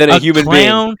clown, than a human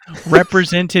clown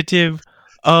representative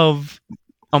of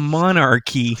a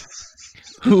monarchy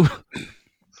who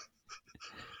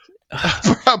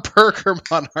A burger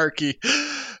monarchy.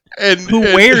 And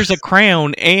wears a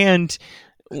crown and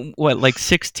what, like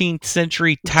 16th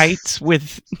century tights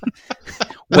with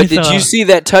But did you see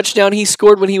that touchdown he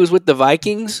scored when he was with the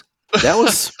Vikings? That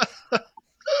was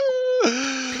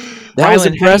Rylan,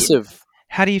 impressive.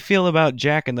 How do you feel about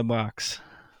Jack in the Box?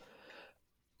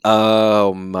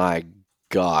 Oh my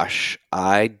gosh.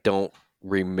 I don't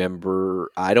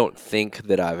remember. I don't think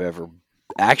that I've ever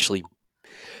actually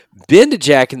been to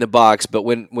Jack in the Box, but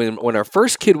when our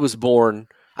first kid was born,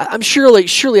 I'm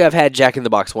surely I've had Jack in the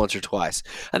Box once or twice.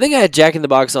 I think I had Jack in the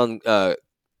Box on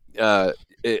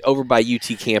over by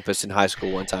UT campus in high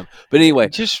school one time. But anyway,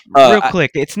 just real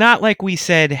quick, it's not like we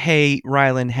said, "Hey,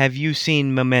 Rylan, have you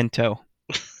seen Memento?"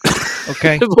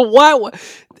 Okay, but why?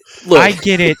 Look, I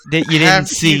get it that you didn't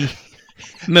see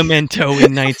Memento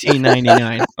in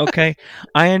 1999. Okay,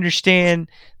 I understand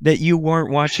that you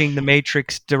weren't watching the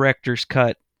Matrix director's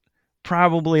cut,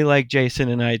 probably like Jason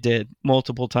and I did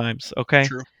multiple times. Okay,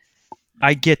 True.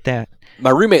 I get that.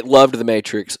 My roommate loved The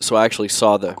Matrix, so I actually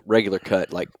saw the regular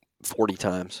cut like 40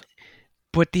 times.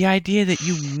 But the idea that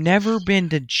you've never been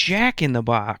to Jack in the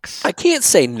Box. I can't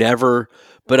say never,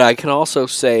 but I can also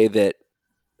say that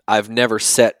I've never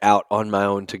set out on my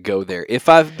own to go there. If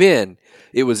I've been,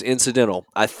 it was incidental.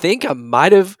 I think I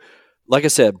might have, like I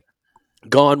said,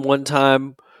 gone one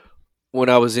time when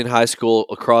I was in high school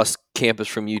across campus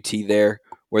from UT there,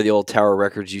 where the old Tower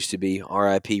Records used to be,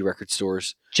 RIP record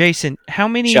stores. Jason, how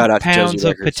many Shout out to pounds Josie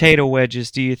of Records. potato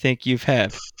wedges do you think you've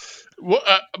had? Well,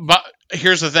 but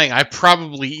here's the thing: I've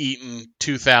probably eaten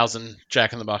 2,000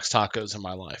 Jack in the Box tacos in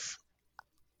my life,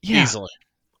 easily.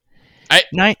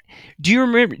 Do you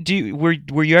remember?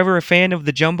 Were you ever a fan of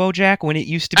the Jumbo Jack when it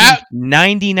used to be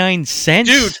 99 cents?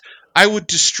 Dude, I would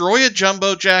destroy a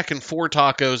Jumbo Jack and 4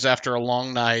 tacos after a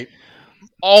long night,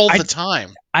 all the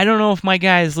time. I don't know if my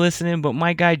guy is listening, but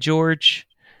my guy George,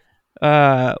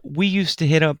 we used to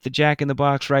hit up the Jack in the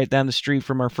Box right down the street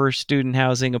from our first student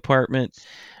housing apartment.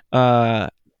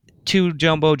 2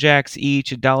 Jumbo Jacks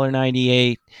each,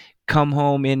 $1.98. Come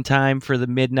home in time for the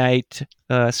midnight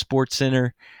Sports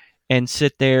Center, and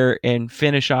sit there and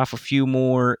finish off a few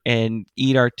more and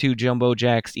eat our 2 Jumbo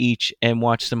Jacks each and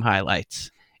watch some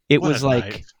highlights. I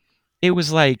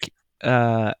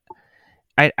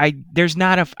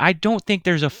don't think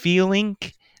there's a feeling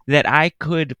that I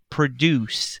could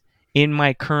produce in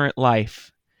my current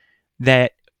life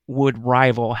that would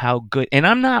rival how good. And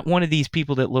I'm not one of these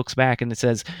people that looks back and that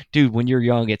says, dude, when you're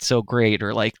young, it's so great,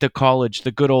 or like the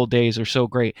good old days are so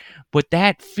great. But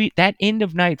that end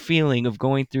of night feeling of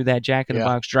going through that Jack in the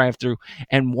Box drive-through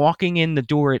and walking in the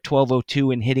door at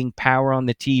 12:02 and hitting power on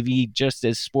the TV just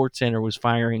as SportsCenter was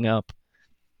firing up.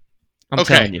 I'm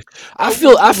telling you. I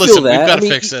feel that. We've got to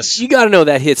fix this. You got to know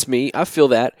that hits me. I feel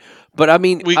that. But I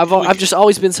mean, I've just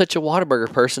always been such a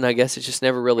Whataburger person. I guess it's just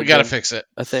never really. We got to fix it.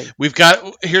 I think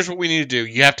Here's what we need to do.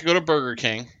 You have to go to Burger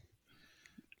King,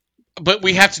 but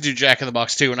we have to do Jack in the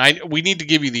Box too. And we need to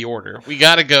give you the order. We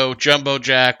got to go Jumbo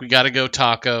Jack. We got to go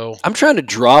taco. I'm trying to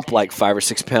drop like 5 or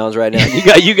 6 pounds right now.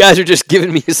 You guys are just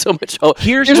giving me so much hope.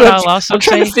 Here's what I'll also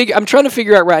say. I'm trying to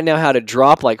figure out right now how to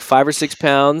drop like 5 or 6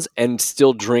 pounds and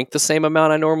still drink the same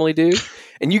amount I normally do.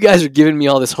 And you guys are giving me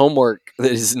all this homework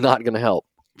that is not going to help.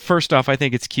 First off, I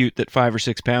think it's cute that 5 or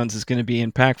 6 pounds is going to be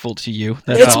impactful to you.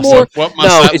 That's it's awesome.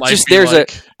 It's just there's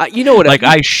like? You know what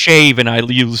I shave and I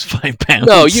lose 5 pounds.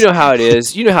 No, you know how it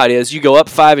is. You go up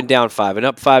 5 and down 5 and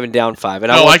up 5 and down 5.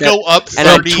 And I go up 30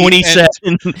 and 27.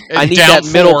 I need that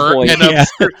middle point.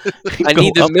 I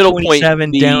need the middle point.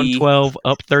 27, down 12,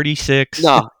 up 36.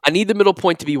 No, I need the middle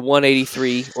point to be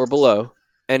 183 or below.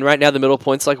 And right now the middle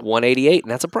point's like 188,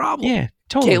 and that's a problem. Yeah,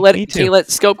 totally. Can't let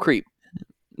scope creep.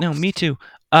 No, me too.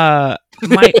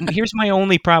 Here's my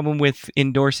only problem with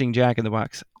endorsing Jack in the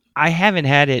Box. I haven't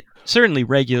had it certainly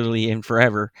regularly in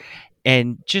forever,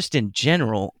 and just in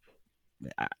general,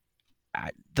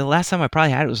 the last time I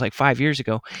probably had it was like 5 years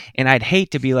ago, and I'd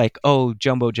hate to be like, "Oh,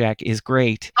 Jumbo Jack is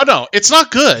great." Oh no, it's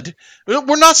not good.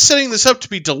 We're not setting this up to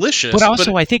be delicious. But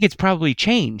also, I think it's probably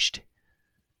changed.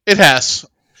 It has.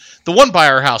 The one by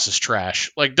our house is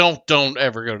trash. Like, don't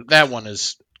ever go to that one.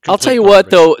 Is I'll tell you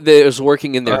what, though, that is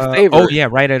working in their favor. Oh, yeah,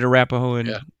 right at Arapahoe.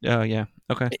 And, yeah.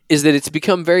 Okay. is that it's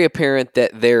become very apparent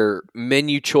that their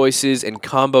menu choices and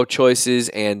combo choices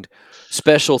and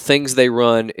special things they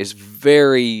run is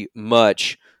very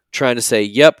much trying to say,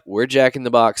 yep, we're Jack in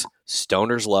the Box.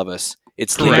 Stoners love us.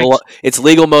 It's legal. It's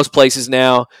legal most places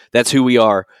now. That's who we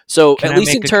are. So at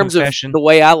least in terms of the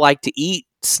way I like to eat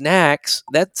snacks,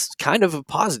 that's kind of a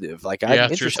positive. Like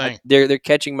they're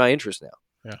catching my interest now.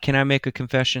 Yeah. Can I make a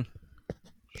confession?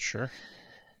 Sure.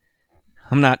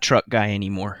 I'm not truck guy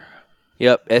anymore.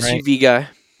 Yep, SUV guy.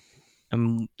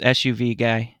 I'm SUV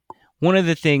guy. One of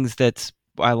the things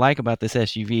I like about this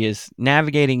SUV is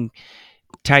navigating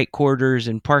tight quarters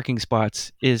and parking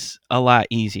spots is a lot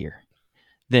easier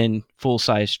than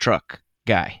full-size truck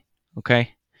guy.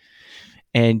 Okay?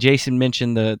 And Jason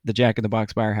mentioned the Jack in the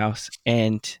Box Firehouse,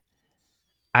 and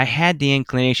I had the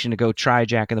inclination to go try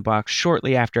Jack in the Box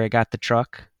shortly after I got the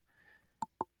truck.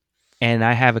 And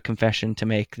I have a confession to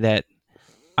make that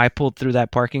I pulled through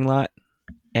that parking lot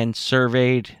and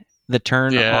surveyed the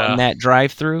turn on that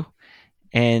drive-through,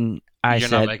 and You're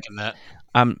not making that.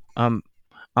 I'm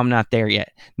not there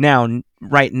yet. Now,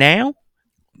 right now,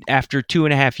 after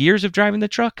 2.5 years of driving the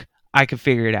truck, I could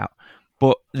figure it out.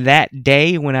 But that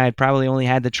day, when I had probably only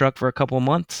had the truck for a couple of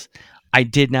months, I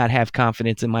did not have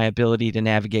confidence in my ability to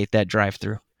navigate that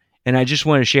drive-through. And I just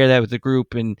want to share that with the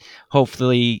group, and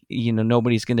hopefully,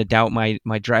 nobody's going to doubt my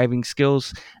driving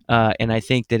skills. And I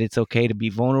think that it's okay to be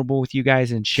vulnerable with you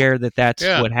guys and share that that's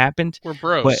what happened. We're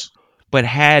bros. But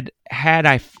had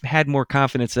I had more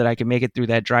confidence that I could make it through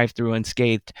that drive-through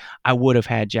unscathed, I would have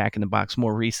had Jack in the Box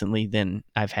more recently than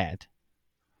I've had.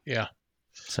 Yeah.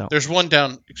 So there's one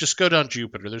down. Just go down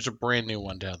Jupiter. There's a brand new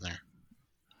one down there.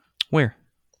 Where?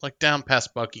 Like down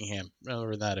past Buckingham,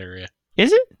 over in that area.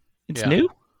 Is it? It's new?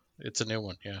 It's a new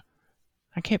one, yeah.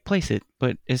 I can't place it,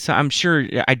 but I'm sure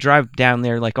I drive down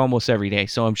there like almost every day,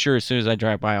 so I'm sure as soon as I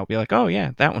drive by, I'll be like, oh,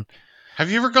 yeah, that one. Have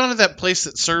you ever gone to that place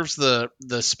that serves the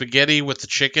spaghetti with the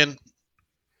chicken?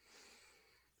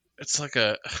 It's like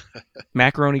a...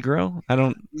 Macaroni Grill? I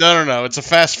don't... No. It's a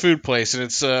fast food place, and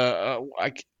it's...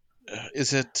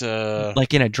 is it...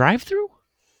 like in a drive-thru?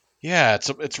 Yeah,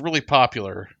 it's really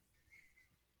popular.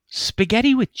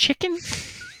 Spaghetti with chicken?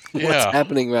 What's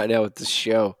happening right now with this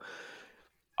show?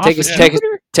 Take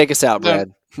us out, Brad.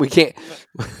 No. We can't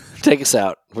take us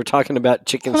out. We're talking about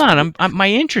chicken. Hold on, my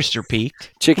interests are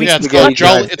piqued. Chicken spaghetti.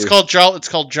 It's called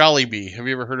Jollibee. Have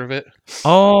you ever heard of it?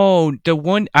 Oh, the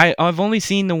one I've only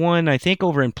seen the one I think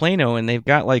over in Plano, and they've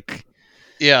got like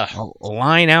a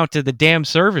line out to the damn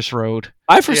service road.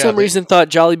 I for some reason thought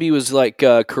Jollibee was like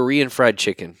Korean fried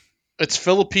chicken. It's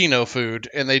Filipino food,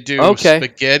 and they do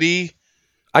spaghetti.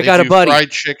 I got a buddy.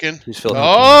 Fried chicken.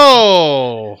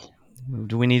 Oh!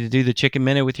 Do we need to do the chicken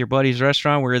minute with your buddy's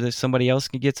restaurant where somebody else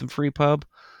can get some free pub?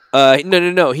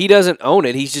 No. He doesn't own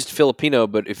it. He's just Filipino.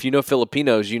 But if you know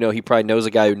Filipinos, he probably knows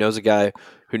a guy who knows a guy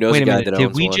who knows a guy that owns one.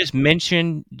 Did we just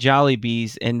mention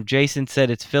Jollibee's and Jason said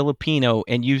it's Filipino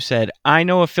and you said, I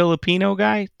know a Filipino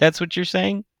guy? That's what you're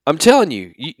saying? I'm telling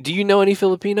you. Do you know any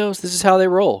Filipinos? This is how they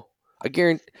roll. I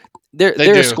guarantee.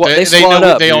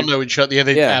 They all know each other. Yeah,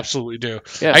 they absolutely do.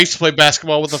 Yeah. I used to play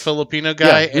basketball with a Filipino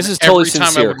guy. This is totally sincere.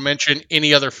 Every time I would mention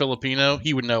any other Filipino,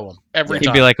 he would know him. Every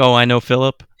time. He'd be like, "Oh, I know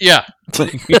Philip." Yeah.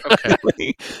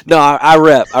 Okay. No, I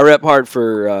rep hard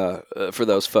for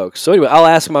those folks. So anyway, I'll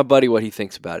ask my buddy what he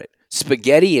thinks about it.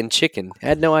 Spaghetti and chicken.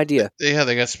 Had no idea. Yeah,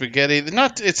 they got spaghetti.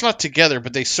 It's not together,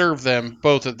 but they serve them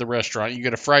both at the restaurant. You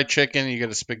get a fried chicken, you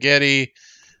get a spaghetti.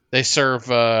 They serve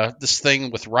this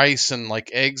thing with rice and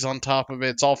like eggs on top of it.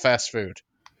 It's all fast food.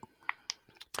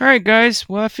 All right, guys.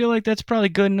 Well, I feel like that's probably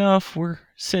good enough. We're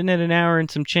sitting at an hour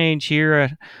and some change here.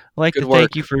 I'd like to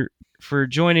thank you for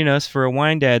joining us for a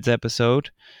Wine Dads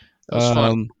episode. That was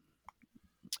fun.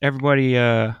 Everybody,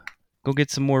 go get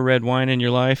some more red wine in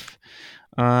your life.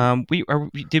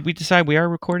 Did we decide we are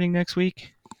recording next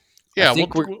week? Yeah,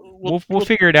 we'll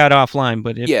figure it out offline,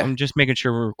 but I'm just making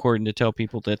sure we're recording to tell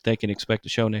people that they can expect a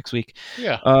show next week.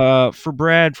 Yeah. For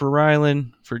Brad, for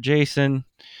Rylan, for Jason,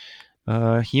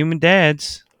 human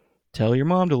dads, tell your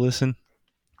mom to listen.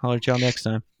 Holler at y'all next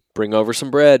time. Bring over some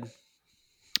bread.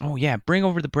 Oh, yeah, bring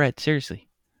over the bread, seriously.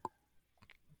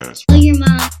 Tell your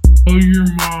mom. Tell your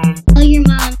mom. Tell your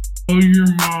mom. Tell your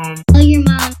mom. Tell your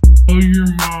mom. Tell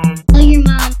your mom. Tell your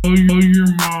mom. Tell your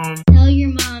mom. Tell your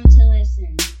mom to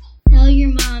listen. Tell your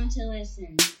mom to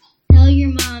listen. Tell your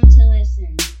mom to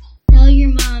listen. Tell your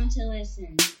mom to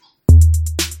listen.